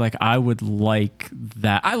personally, I would like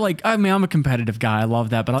that. I'm a competitive guy. I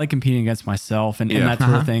love that, but I like competing against myself and that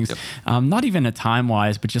sort of things. Yep. Not even a time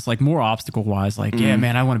wise, but just more obstacle wise. Yeah,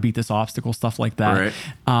 man, I want to beat this obstacle, stuff like that.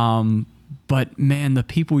 Right. But man, the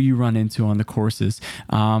people you run into on the courses.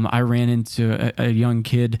 I ran into a young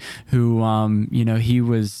kid who, he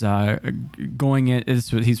was going in.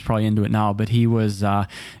 He's probably into it now, but he was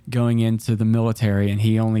going into the military, and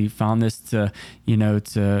he only found this to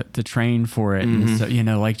train for it. And so,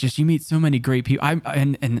 you meet so many great people.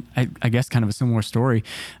 I guess kind of a similar story.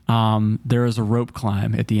 There is a rope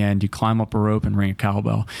climb at the end. You climb up a rope and ring a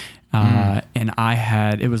cowbell. And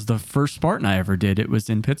it was the first Spartan I ever did. It was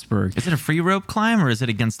in Pittsburgh. Is it a free rope climb or is it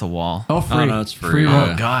against the wall? Oh, free. Oh, no, it's free.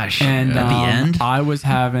 Oh, gosh. And at the end? I was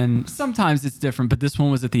sometimes it's different, but this one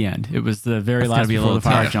was at the end. It was the very last before the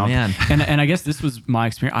fire jump. Man. And I guess this was my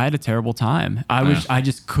experience. I had a terrible time. I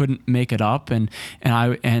just couldn't make it up. And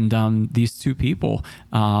these two people,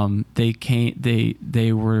 they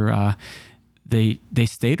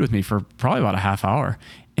stayed with me for probably about a half hour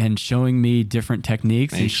and showing me different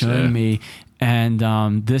techniques and showing me. And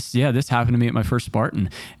this happened to me at my first Spartan,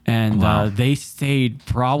 and they stayed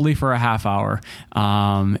probably for a half hour,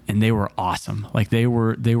 and they were awesome. They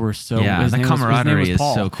were so the camaraderie is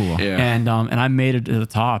so cool. Yeah. And I made it to the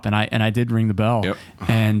top, and I did ring the bell. Yep.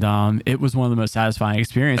 And it was one of the most satisfying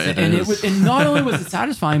experiences. And not only was it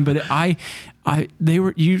satisfying, but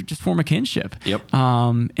you just form a kinship. Yep.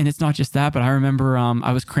 And it's not just that, but I remember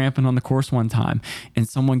I was cramping on the course one time, and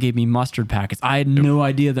someone gave me mustard packets. I had no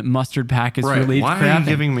idea that mustard packets relieved cramping. Why are you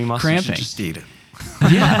giving me mustard? You should just eat it.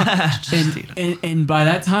 Yeah. and by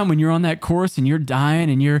that time, when you're on that course and you're dying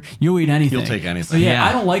and you'll eat anything. You'll take anything. So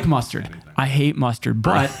I don't like mustard. I hate mustard,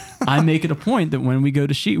 but I make it a point that when we go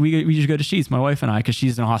to Sheetz, we just go to Sheetz, my wife and I, because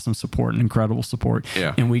she's an awesome support, an incredible support.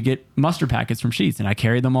 Yeah. And we get mustard packets from Sheetz, and I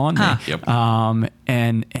carry them on me. Yep.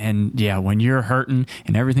 When you're hurting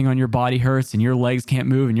and everything on your body hurts and your legs can't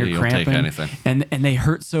move and you're cramping, take anything. and they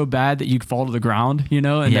hurt so bad that you fall to the ground, and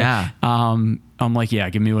I'm like, yeah,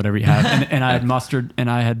 give me whatever you have. And I had mustard, and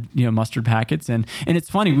I had, mustard packets. And it's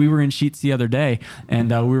funny, we were in Sheetz the other day, and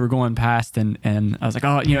we were going past, and I was like,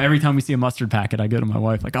 oh, every time we see a mustard packet, I go to my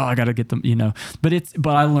wife, like, oh, I got to get them,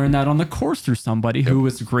 But I learned that on the course through somebody who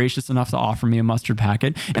was gracious enough to offer me a mustard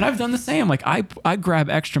packet. And I've done the same. Like, I grab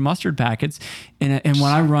extra mustard packets, and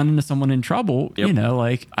when I run into someone in trouble,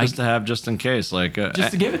 just to have just in case,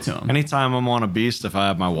 just to give it to them. Anytime I'm on a beast, if I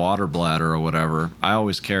have my water bladder or whatever, I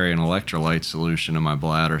always carry an electrolyte solution in my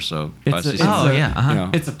bladder. So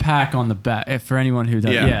it's a pack on the back for anyone who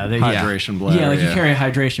does. Hydration bladder. Yeah, you carry a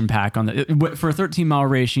hydration pack on for a 13-mile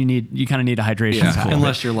race. You kind of need a hydration pack. Cool.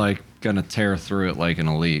 Unless you're gonna tear through it like an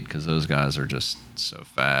elite, because those guys are just so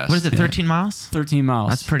fast. What is it? 13 miles? 13 miles.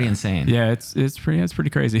 That's pretty insane. Yeah, it's pretty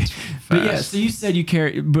crazy. But yeah, so you said you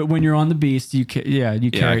carry, but when you're on the beast, you carry. I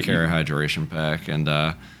carry a hydration pack, and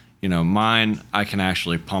mine I can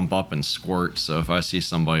actually pump up and squirt. So if I see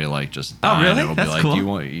somebody just dying, really? It'll That's be like, cool.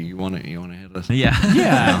 you want to hit us? Yeah.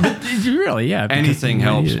 Yeah. Really? Yeah. Anything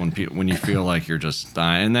helps when you feel like you're just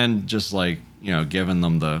dying, and then just giving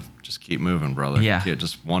them the just keep moving, brother. Yeah.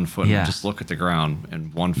 Just one foot. Yeah. Just look at the ground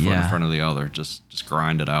and one foot in front of the other. Just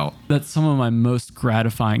grind it out. That's some of my most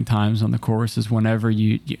gratifying times on the course is whenever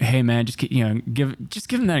you hey man, just give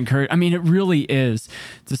them that encouragement. I mean, it really is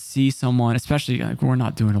to see someone, especially we're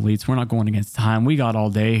not doing elites, we're not going against time. We got all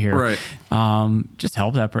day here. Right. Just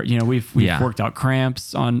help that person. We've worked out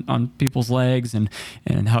cramps on people's legs and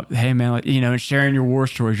help. Hey man, and sharing your war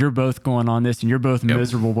stories. You're both going on this and you're both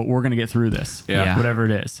miserable, but we're gonna get through this. Yeah. Whatever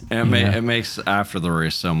it is. And it makes after the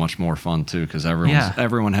race so much more fun too, because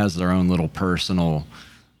everyone has their own little personal,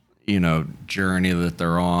 journey that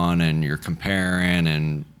they're on, and you're comparing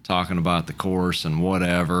and talking about the course and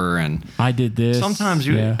whatever. And I did this. Sometimes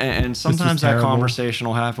and sometimes that conversation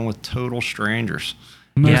will happen with total strangers.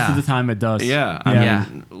 Most of the time it does. Yeah. I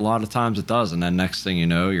mean, a lot of times it does. And then next thing you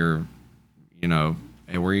know, you're, hey,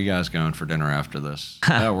 where are you guys going for dinner after this?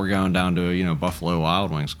 Oh, we're going down to, Buffalo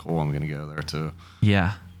Wild Wings. Cool. I'm going to go there too.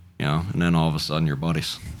 Yeah. and then all of a sudden your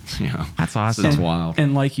buddies, That's awesome. It's wild.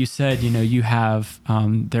 And like you said, you have,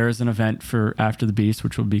 there is an event for After the Beast,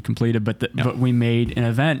 which will be completed, but we made an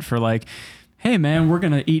event for like, hey man, we're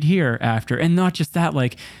going to eat here after. And not just that,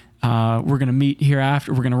 like, we're going to meet here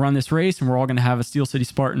after. We're going to run this race, and we're all going to have a Steel City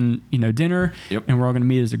Spartan, dinner. Yep. And we're all going to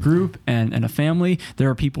meet as a group and a family. There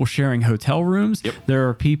are people sharing hotel rooms. Yep. There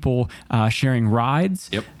are people sharing rides.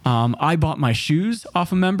 Yep. I bought my shoes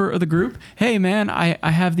off a member of the group. Hey man, I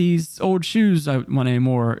have these old shoes. I want any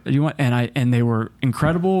more? You want? And they were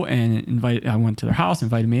incredible. And I went to their house,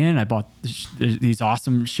 invited me in. I bought these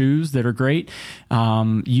awesome shoes that are great.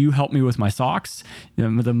 You helped me with my socks. The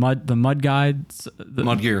mud guides.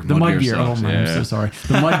 Mud gear. The mud gear. Socks. Oh man, I'm so sorry.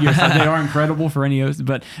 The mud gear. They are incredible for any of,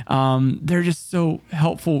 but they're just so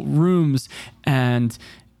helpful. Rooms and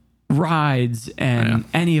rides and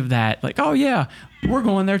any of that. Like, oh yeah, we're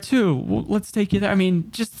going there too. Well, let's take you there. I mean,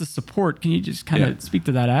 just the support. Can you just kind of speak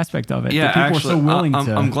to that aspect of it? Yeah, that people actually, are so willing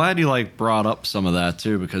to. I'm glad you brought up some of that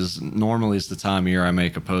too, because normally it's the time of year I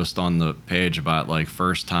make a post on the page about like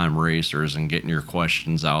first time racers and getting your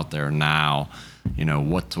questions out there now.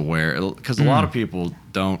 What to wear, because a lot of people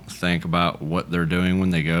don't think about what they're doing when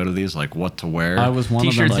they go to these, like what to wear. I was one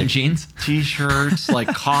of them. T-shirts and jeans. T-shirts, like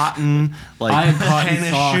cotton, like I had cotton tennis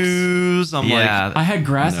socks. shoes. I had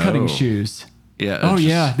grass cutting shoes. Yeah. Oh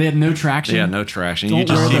yeah, they had no traction. Yeah, no traction. Don't You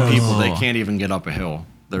just wear see those. people, they can't even get up a hill.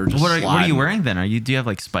 They're just What are you sliding. wearing then? Do you have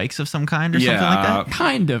like spikes of some kind or something like that?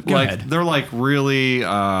 Kind of. Go ahead. They're like really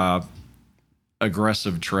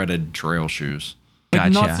aggressive treaded trail shoes.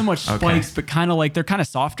 Like not Gotcha. so much spikes, but kind of like they're kind of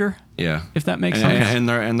softer. Yeah, If that makes and, sense.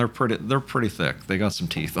 and they're pretty thick. They got some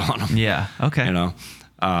teeth on them. Yeah. Okay.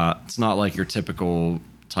 It's not like your typical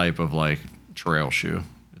type of like trail shoe.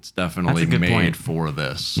 It's definitely That's a good made point. for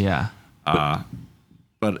this. Yeah.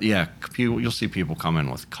 But yeah, you'll see people come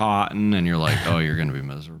in with cotton, and you're like, oh, you're gonna be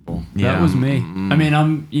miserable. Yeah. That was me. I mean,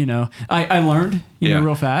 I learned, Yeah.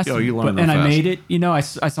 real fast. Oh, you learned and real I fast. made it.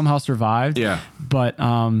 I somehow survived. Yeah. But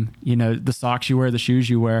the socks you wear, the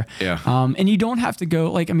shoes you wear. Yeah. And you don't have to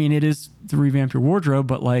go it is to revamp your wardrobe,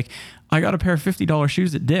 but like I got a pair of $50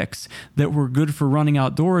 shoes at Dick's that were good for running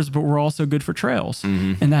outdoors, but were also good for trails.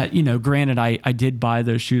 Mm-hmm. And that, granted, I did buy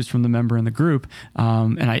those shoes from the member in the group,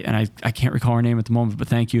 and I can't recall her name at the moment, but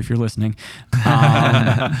thank you if you're listening.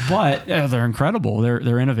 But they're incredible. They're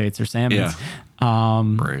innovates. They're salmons. Yeah.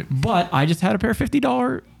 Great. But I just had a pair of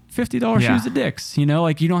 $50 shoes at Dick's. You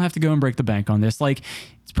don't have to go and break the bank on this. Like,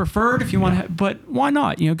 it's preferred if you want to, but why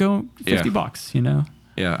not? Go $50.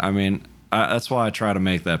 Yeah, I mean, that's why I try to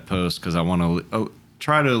make that post, because I want to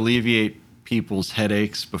try to alleviate people's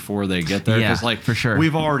headaches before they get there. Yeah, Because for sure.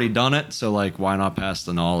 we've already done it, so like, why not pass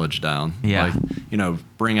the knowledge down? Yeah. Like,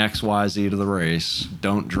 bring X, Y, Z to the race.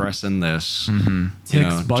 Don't dress in this. Mm-hmm.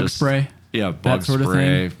 Ticks, bug spray. Yeah, bug sort of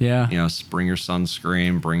spray. thing. Yeah. Bring your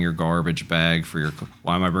sunscreen. Bring your garbage bag for your.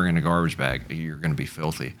 Why am I bringing a garbage bag? You're going to be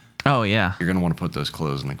filthy. Oh yeah. You're going to want to put those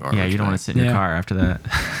clothes in the garbage. Yeah. You don't want to sit in your Yeah. car after that.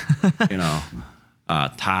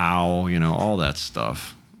 Towel, all that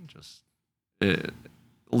stuff. Just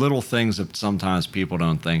little things that sometimes people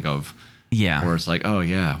don't think of. Yeah. Where it's like, oh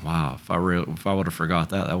yeah, wow. If I would have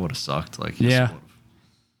forgot that would have sucked. Like, Yeah.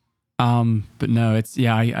 But no,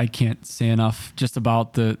 I can't say enough just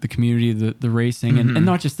about the community, the racing, and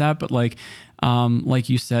not just that, but like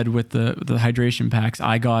you said with the hydration packs,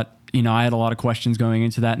 I had a lot of questions going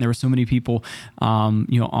into that, and there were so many people, on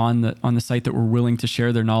the site that were willing to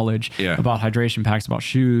share their knowledge about hydration packs, about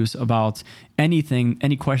shoes, about anything,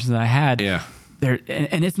 any questions that I had. Yeah. There,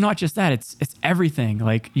 and it's not just that; it's everything.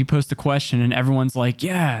 Like, you post a question, and everyone's like,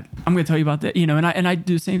 "Yeah, I'm going to tell you about that," and I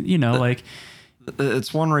do the same. Like.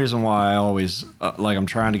 It's one reason why I always I'm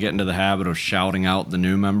trying to get into the habit of shouting out the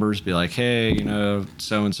new members, be like, hey,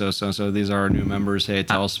 so and so, these are our new members. Hey,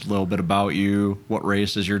 tell us a little bit about you, what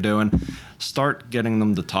races you're doing. Start getting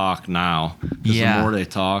them to talk now, because the more they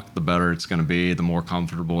talk, the better it's going to be, the more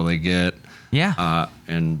comfortable they get. Yeah.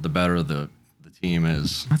 And the better the team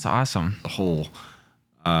is. That's awesome. The whole.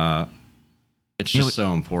 It's just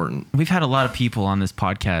so important. We've had a lot of people on this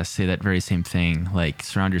podcast say that very same thing. Like,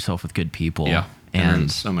 surround yourself with good people. Yeah. And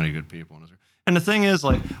there's so many good people in this. And the thing is,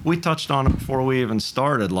 like, we touched on it before we even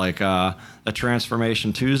started, like a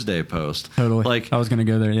Transformation Tuesday post. Totally. Like, I was going to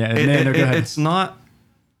go there. Yeah. go ahead. It's not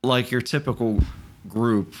like your typical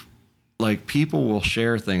group. Like, people will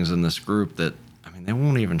share things in this group that, they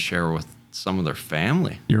won't even share with some of their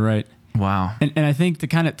family. You're right. Wow. And I think to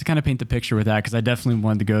kind of paint the picture with that, because I definitely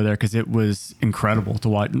wanted to go there because it was incredible to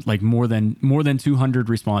watch, like more than 200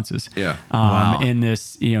 responses. Yeah. Wow. In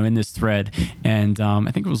this thread, and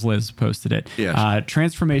I think it was Liz posted it. Yeah.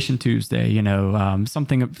 Transformation Tuesday.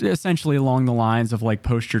 Something essentially along the lines of like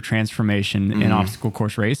post your transformation in obstacle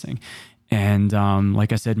course racing. And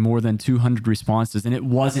like I said, more than 200 responses, and it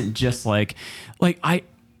wasn't just like I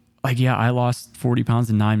lost 40 pounds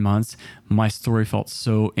in 9 months. My story felt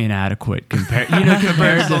so inadequate compared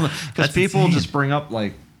to because people just bring up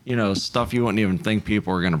like, stuff you wouldn't even think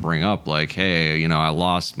people are going to bring up. Like, hey, I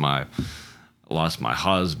lost my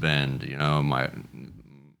husband,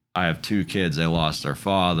 I have 2 kids. They lost their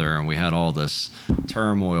father, and we had all this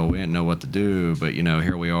turmoil. We didn't know what to do, but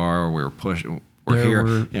here we are. We're pushing. We're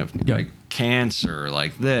here. Like cancer,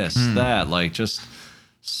 like this, that, like just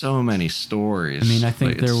so many stories. I mean, I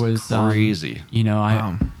think there was crazy.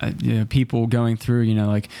 People going through.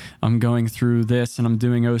 Like I'm going through this, and I'm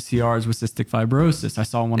doing OCRs with cystic fibrosis. I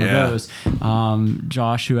saw one of those.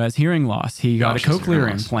 Josh, who has hearing loss, he got a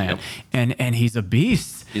cochlear implant, and he's a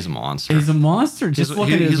beast. He's a monster. He's a monster. Just look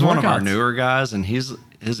at his He's workouts. one of our newer guys, and his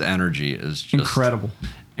energy is just incredible,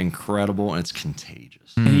 and it's contagious.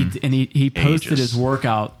 And he posted his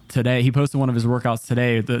workout today. He posted one of his workouts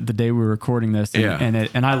today, the day we were recording this.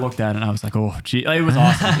 And I looked at it and I was like, oh, gee, it was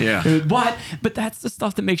awesome. But that's the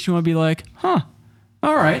stuff that makes you want to be like, huh,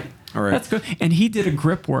 all right. That's good. And he did a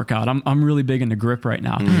grip workout. I'm really big into grip right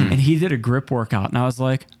now. And he did a grip workout, and I was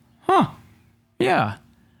like, huh, yeah.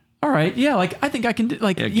 All right, yeah, like I think I can do,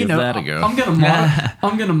 like, give that a go. I'm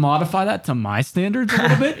gonna modify that to my standards a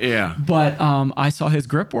little bit. But I saw his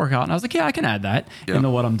grip workout, and I was like, yeah, I can add that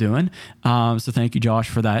into what I'm doing. So thank you, Josh,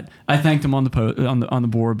 for that. I thanked him on the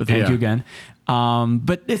board, but thank you again.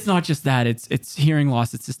 But it's not just that. It's hearing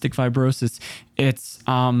loss. It's cystic fibrosis. It's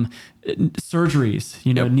surgeries.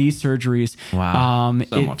 Knee surgeries. Wow.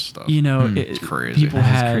 So much stuff. It's crazy. People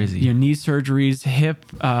had knee surgeries. Hip.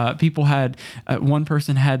 People had. One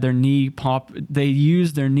person had their knee pop. They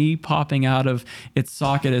used their knee popping out of its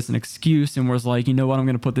socket as an excuse, and was like, you know what, I'm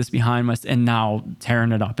going to put this behind my. And now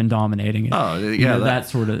tearing it up and dominating it. Oh yeah, that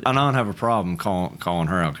sort of. I don't have a problem calling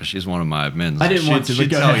her out because she's one of my admins. I didn't want to. She'd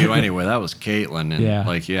tell you anyway. That was Caitlin,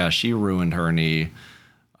 and she ruined her knee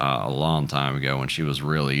a long time ago when she was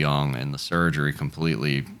really young, and the surgery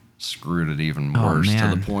completely screwed it even worse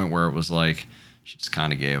to the point where it was like she just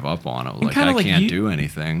kind of gave up on it. Like, I can't do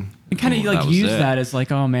anything. And kind of like use that as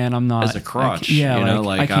like, oh man, I'm not as a crutch.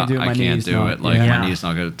 I can't do it. My knee's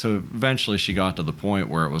not good. So eventually she got to the point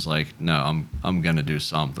where it was like, no, I'm gonna do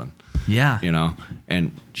something. Yeah.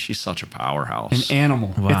 And she's such a powerhouse. An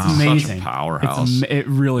animal. Wow. It's amazing. Such a powerhouse. It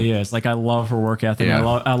really is. Like, I love her work ethic. Yeah.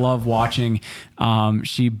 I love watching.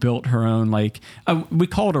 She built her own, like, we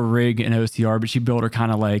call it a rig in OCR, but she built her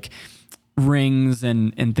kind of like rings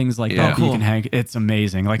and things like that you can hang. It's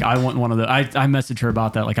amazing. Like, I want one of those. I messaged her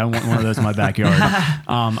about that. Like, I want one of those in my backyard.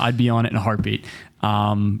 I'd be on it in a heartbeat.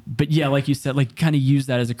 But yeah, like you said, like kind of use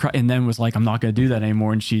that as a and then was like, I'm not going to do that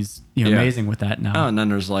anymore. And she's amazing with that now. Oh, and then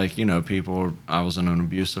there's like, people, I was in an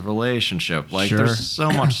abusive relationship. Like there's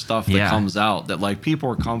so much stuff that comes out that like people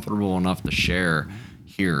are comfortable enough to share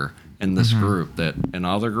here in this group that in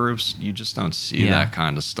other groups, you just don't see that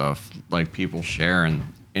kind of stuff. Like people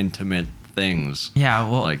sharing intimate things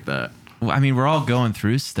like that. Well, I mean, we're all going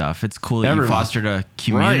through stuff. It's cool that you fostered a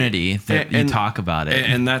community that you talk about it.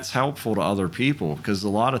 And that's helpful to other people because a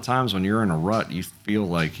lot of times when you're in a rut, you feel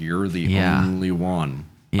like you're the only one.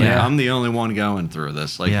 Like, I'm the only one going through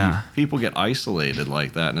this. Like people get isolated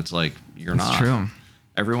like that, and it's like, you're not. It's true.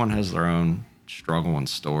 Everyone has their own struggle and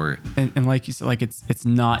story. And like you said, like it's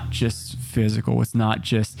not just physical. It's not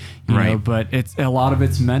just, you know, but it's a lot of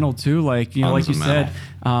it's mental too. Like, like you said,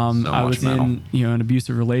 I was in, an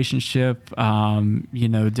abusive relationship, different,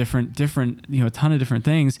 a ton of different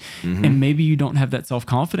things. And maybe you don't have that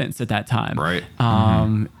self-confidence at that time. Right.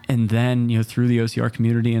 And then, through the OCR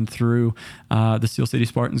community and through the Steel City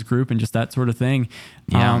Spartans group and just that sort of thing,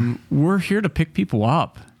 we're here to pick people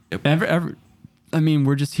up. Yep. I mean,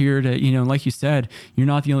 we're just here to, like you said, you're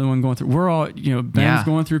not the only one going through. We're all, Ben's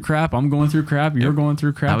going through crap. I'm going through crap. You're going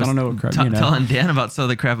through crap. I don't know what crap. Telling Dan about some of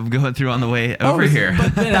the crap I'm going through on the way over here.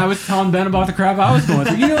 But then I was telling Ben about the crap I was going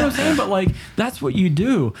through. You know what I'm saying? But like, that's what you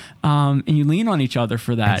do, and you lean on each other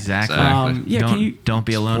for that. Exactly. Don't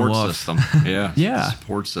be a lone wolf. System. Yeah.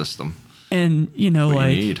 Support system. And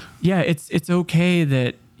it's okay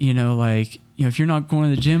that if you're not going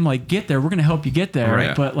to the gym, like get there, we're going to help you get there.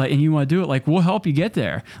 Right. But like, and you want to do it, like we'll help you get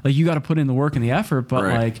there. Like you got to put in the work and the effort, but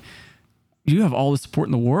like you have all the support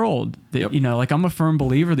in the world that, like I'm a firm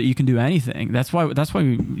believer that you can do anything. That's why that's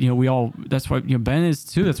why Ben is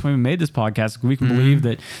too. That's why we made this podcast. We can believe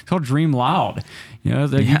that it's called Dream Loud.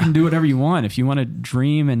 That you can do whatever you want. If you want to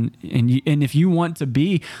dream and if you want to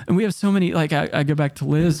be, and we have so many, like I go back to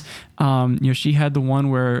Liz, she had the one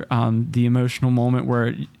where, the emotional moment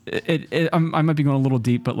where I might be going a little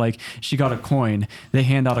deep, but like she got a coin, they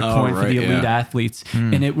hand out a coin for the elite athletes.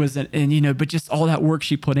 And it was, but just all that work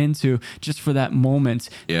she put into just for that moment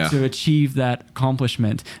to achieve that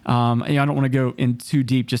accomplishment. I don't want to go in too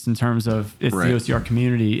deep just in terms of it's the OCR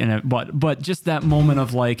community but just that moment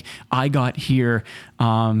of like, I got here,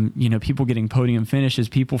 people getting podium finishes,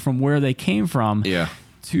 people from where they came from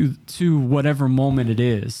to whatever moment it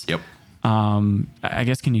is. Yep. I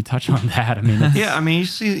guess, can you touch on that? I mean, you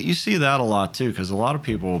see that a lot too, because a lot of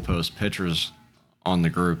people will post pictures on the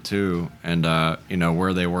group too, and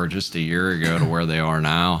where they were just a year ago to where they are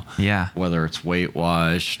now. Yeah. Whether it's weight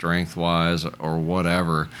wise, strength wise, or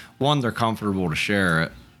whatever. One, they're comfortable to share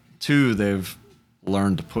it. Two, they've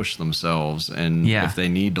learned to push themselves, and if they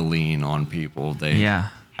need to lean on people, they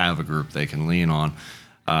have a group they can lean on.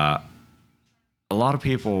 A lot of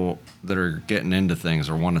people that are getting into things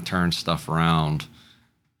or want to turn stuff around,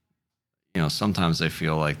 sometimes they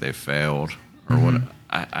feel like they failed or what.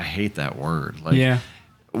 I hate that word. Like,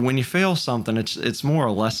 when you fail something, it's more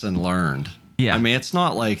a lesson learned. Yeah. I mean, it's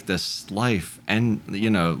not like this life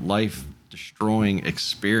destroying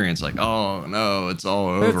experience. Like, oh no, it's all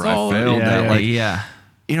over. I failed that.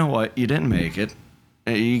 You know what? You didn't make it.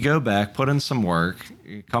 You go back, put in some work,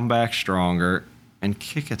 you come back stronger, and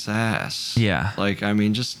kick its ass. Yeah. Like, I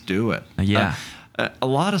mean, just do it. Yeah. A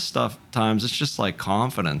lot of times it's just like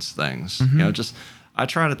confidence things. I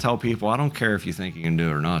try to tell people, I don't care if you think you can do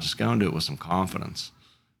it or not. Just go and do it with some confidence.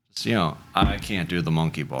 Just, I can't do the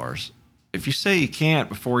monkey bars. If you say you can't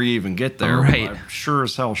before you even get there, I'm sure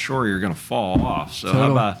as hell sure you're going to fall off. So how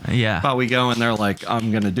about we go in there like,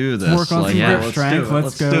 I'm going to do this. Work on some grip strength.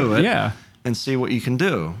 Let's do it. Yeah. And see what you can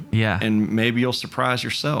do. Yeah. And maybe you'll surprise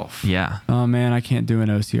yourself. Yeah. Oh, man, I can't do an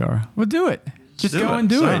OCR. Well, do it. Just go and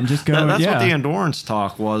do it. And just go. That's what the endurance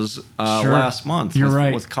talk was last month. You're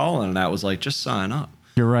right. With Colin, and that was like, just sign up.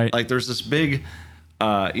 You're right. Like, there's this big,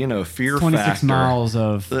 fear 26 factor. miles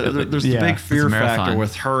of. There's the big fear factor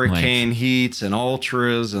with hurricane heats and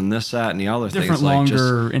ultras and this, that, and the other things. Different,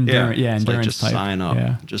 longer endurance. Endurance like just type. sign up.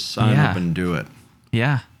 Yeah. Just sign up and do it.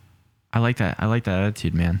 Yeah, I like that. I like that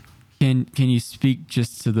attitude, man. Can you speak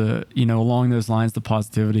just to the, along those lines, the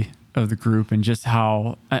positivity of the group and just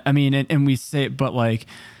how, I mean, and we say it, but like,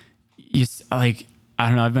 I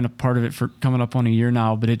don't know, I've been a part of it for coming up on a year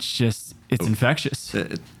now, but it's infectious.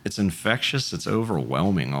 It's infectious. It's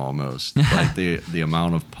overwhelming almost. Like the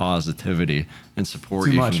amount of positivity and support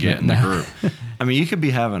you can get in the group. I mean, you could be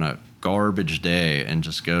having a garbage day and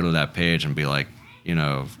just go to that page and be like,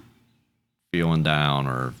 feeling down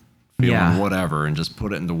or feeling whatever, and just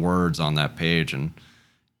put it into words on that page, and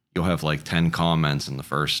you'll have like 10 comments in the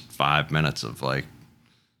first 5 minutes of like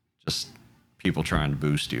just people trying to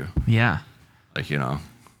boost you. Yeah. Like,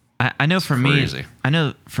 I know for crazy.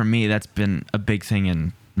 me, that's been a big thing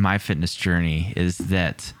in my fitness journey, is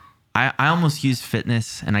that I almost use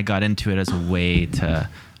fitness, and I got into it as a way to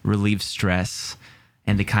relieve stress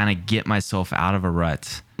and to kind of get myself out of a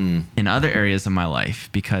rut in other areas of my life,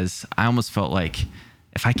 because I almost felt like,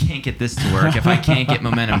 if I can't get this to work, if I can't get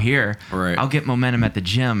momentum here, I'll get momentum at the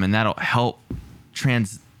gym, and that'll help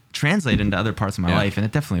translate into other parts of my life, and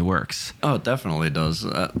it definitely works. Oh, it definitely does.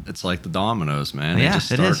 It's like the dominoes, man. They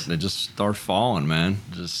just start falling, man.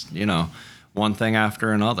 Just, one thing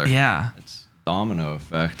after another. Yeah. It's domino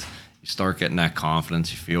effect. You start getting that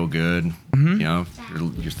confidence. You feel good.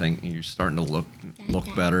 You're starting to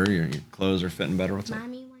look better. Your clothes are fitting better. What's up?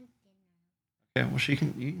 Mommy wants Yeah, well, you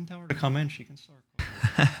can tell her to come in. She can start.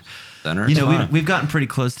 We've gotten pretty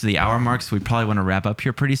close to the hour mark, so we probably want to wrap up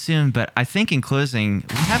here pretty soon. But I think in closing,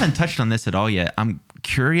 we haven't touched on this at all yet. I'm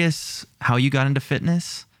curious how you got into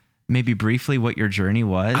fitness. Maybe briefly what your journey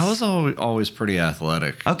was. I was always pretty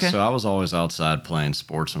athletic. Okay. So I was always outside playing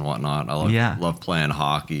sports and whatnot. I love playing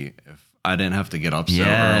hockey. If I didn't have to get up so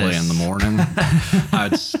early in the morning,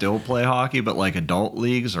 I'd still play hockey. But like adult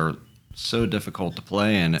leagues are so difficult to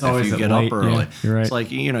play, and if you get up early, it's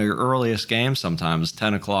like your earliest game sometimes is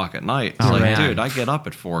 10 o'clock at night. It's dude, I get up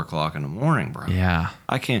at 4 o'clock in the morning, bro. Yeah,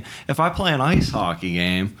 I can't. If I play an ice hockey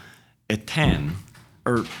game at 10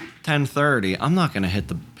 or 10:30, I'm not going to hit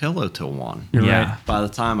the pillow till 1. You're right. By the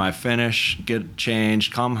time I finish, get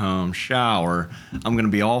changed, come home, shower, I'm going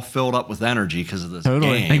to be all filled up with energy because of this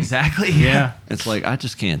game. Exactly. Yeah. It's like I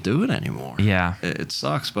just can't do it anymore. Yeah. It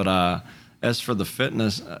sucks, but as for the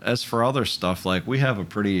fitness, as for other stuff, like we have a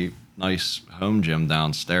pretty nice home gym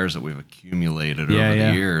downstairs that we've accumulated over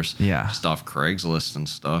the years. Yeah. Just off Craigslist and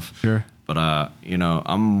stuff. Sure. But, you know,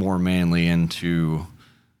 I'm more mainly into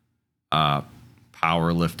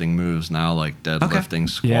powerlifting moves now, like deadlifting,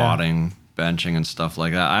 squatting, benching, and stuff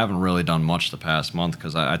like that. I haven't really done much the past month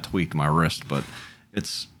because I tweaked my wrist, but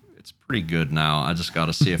it's pretty good now. I just got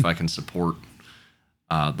to see if I can support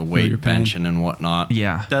the weight benching and whatnot.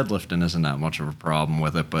 Yeah. Deadlifting isn't that much of a problem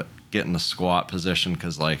with it, but getting the squat position,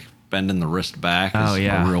 because like bending the wrist back is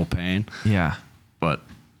a real pain. Yeah. But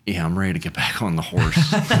yeah, I'm ready to get back on the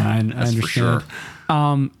horse. I understand. For sure.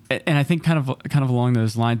 And I think kind of along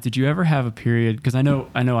those lines, did you ever have a period? Because I know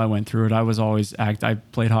I went through it. I was always I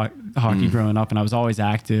played hockey growing up, and I was always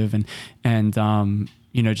active and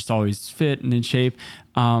you know, just always fit and in shape.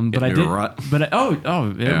 But I did.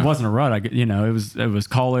 It wasn't a rut. It was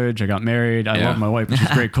college. I got married. I love my wife, but she's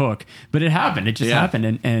a great cook. But it happened. It just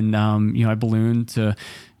happened. And you know, I ballooned to,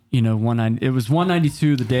 you know, it was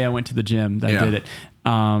 192 the day I went to the gym that I did it.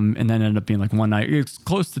 And then ended up being like 190. It's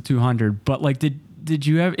close to 200. But like, did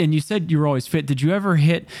you ever? And you said you were always fit. Did you ever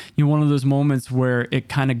hit one of those moments where it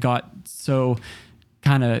kind of got so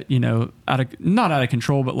kind of, you know, not out of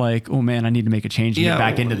control, but like, oh man, I need to make a change to get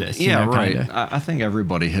back into this. Yeah, right. I think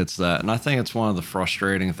everybody hits that. And I think it's one of the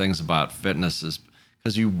frustrating things about fitness is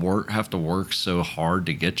because you have to work so hard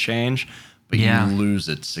to get change, but you lose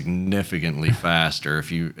it significantly faster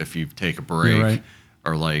if you take a break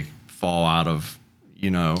or like fall out of, you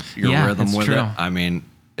know, your rhythm with it. I mean,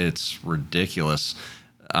 it's ridiculous.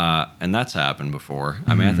 And that's happened before.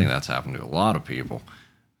 I mean, I think that's happened to a lot of people.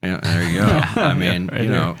 Yeah, there you go. I mean, you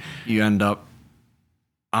know, you end up,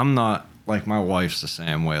 I'm not, like my wife's the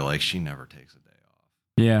same way. Like she never takes a day off.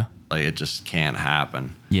 Yeah. Like it just can't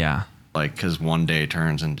happen. Yeah. Like, cause one day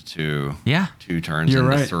turns into two. Yeah. Two turns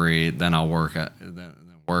into three. Then I'll work out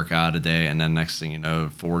a day. And then next thing you know,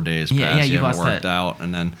 4 days pass. You haven't worked out.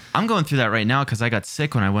 And then I'm going through that right now because I got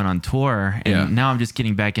sick when I went on tour, and now I'm just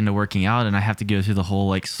getting back into working out, and I have to go through the whole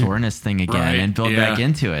like soreness thing again and build back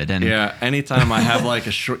into it. And anytime I have like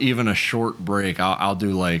even a short break, I'll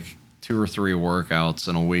do like 2 or 3 workouts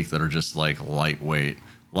in a week that are just like lightweight,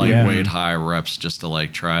 high reps, just to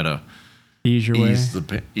like try to ease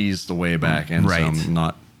the way back in some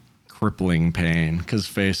not crippling pain, because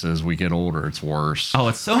faces, we get older, it's worse. Oh,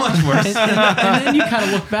 it's so much worse. and then you kind of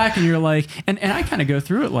look back and you're like, and I kind of go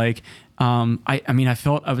through it like, I mean, I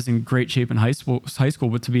felt I was in great shape in high school,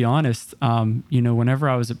 but to be honest, you know, whenever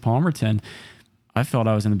I was at Palmerton, I felt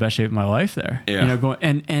I was in the best shape of my life there. Yeah. You know,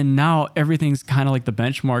 and now everything's kind of like the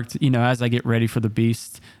benchmark, you know, as I get ready for the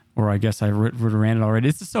beast. Or I guess I ran it already.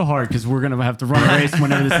 It's just so hard because we're going to have to run a race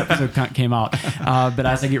whenever this episode came out. But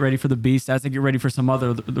as I get ready for the beast, as I get ready for some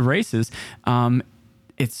other the races,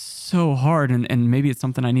 it's so hard. And maybe it's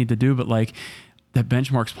something I need to do, but like that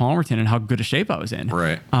benchmarks Palmerton and how good a shape I was in.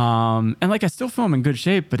 Right. And like I still feel I'm in good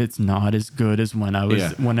shape, but it's not as good as when I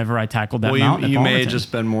was whenever I tackled that mountain. You may have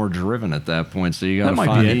just been more driven at that point. So you got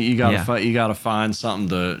to find something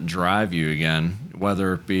to drive you again,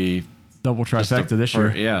 whether it be double trifecta this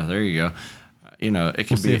year. Yeah, there you go. You know, it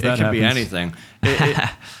could be anything.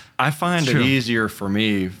 I find it easier for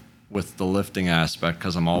me with the lifting aspect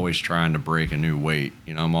because I'm always trying to break a new weight.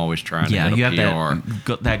 You know, I'm always trying to hit a PR.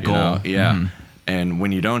 That goal. You know? Mm-hmm. And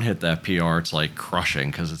when you don't hit that PR, it's like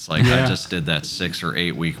crushing because it's like I just did that 6 or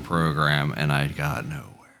 8 week program and I got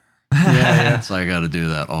nowhere. So I got to do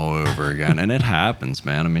that all over again. And it happens,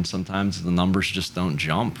 man. I mean, sometimes the numbers just don't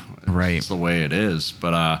jump. It's the way it is.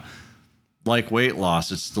 But like weight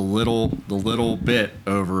loss, it's the little bit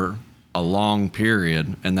over a long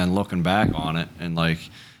period, and then looking back on it, and like,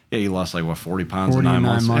 you lost like what 40 pounds in 9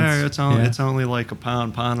 months. Yeah, it's only like a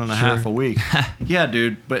pound and a half a week. Yeah,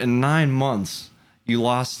 dude. But in 9 months, you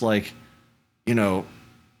lost like, you know,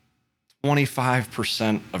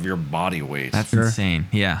 25% of your body weight. That's insane.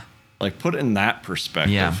 Yeah. Like put it in that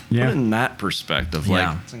perspective. Put it in that perspective.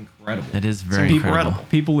 Like it's incredible. It is very incredible.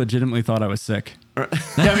 People legitimately thought I was sick. I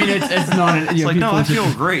mean, it's not. It's like, no, I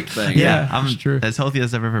feel great thing. Yeah, I'm as healthy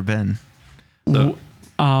as I've ever been. So,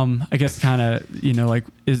 I guess kind of, you know, like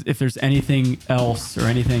if there's anything else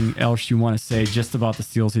you want to say just about the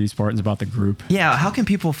Steel City Spartans, about the group. Yeah, how can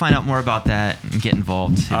people find out more about that and get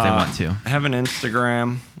involved if they want to? I have an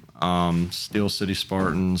Instagram,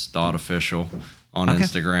 steelcityspartans.official on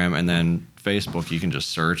Instagram, and then Facebook. You can just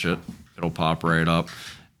search it; it'll pop right up.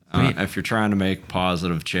 If you're trying to make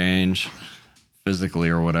positive change, physically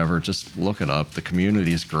or whatever, just look it up. The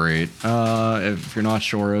community is great. If you're not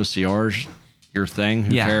sure OCR's your thing,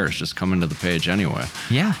 who cares? Just come into the page anyway.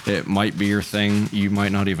 Yeah. It might be your thing. You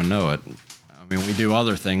might not even know it. I I mean, we do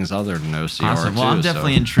other things other than OCR Awesome. Well, I'm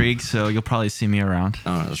definitely intrigued, so you'll probably see me around.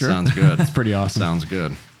 Oh, that sounds good. That's pretty awesome. Sounds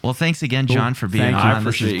good. Well, thanks again, John, for being Thank on. you. I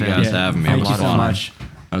appreciate you guys having me. Thank It was you so fun. much.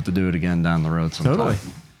 I have to do it again down the road sometime. Totally.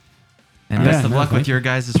 And best of luck with your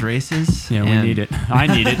guys' races. Yeah, we And need it. I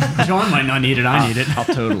need it. John might not need it. I need it. I'll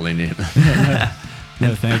totally need it.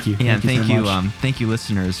 No, thank you. Yeah, and thank so you, much. thank you,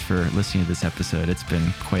 listeners, for listening to this episode. It's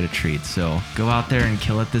been quite a treat. So go out there and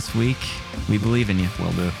kill it this week. We believe in you.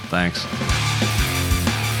 Will do. Thanks.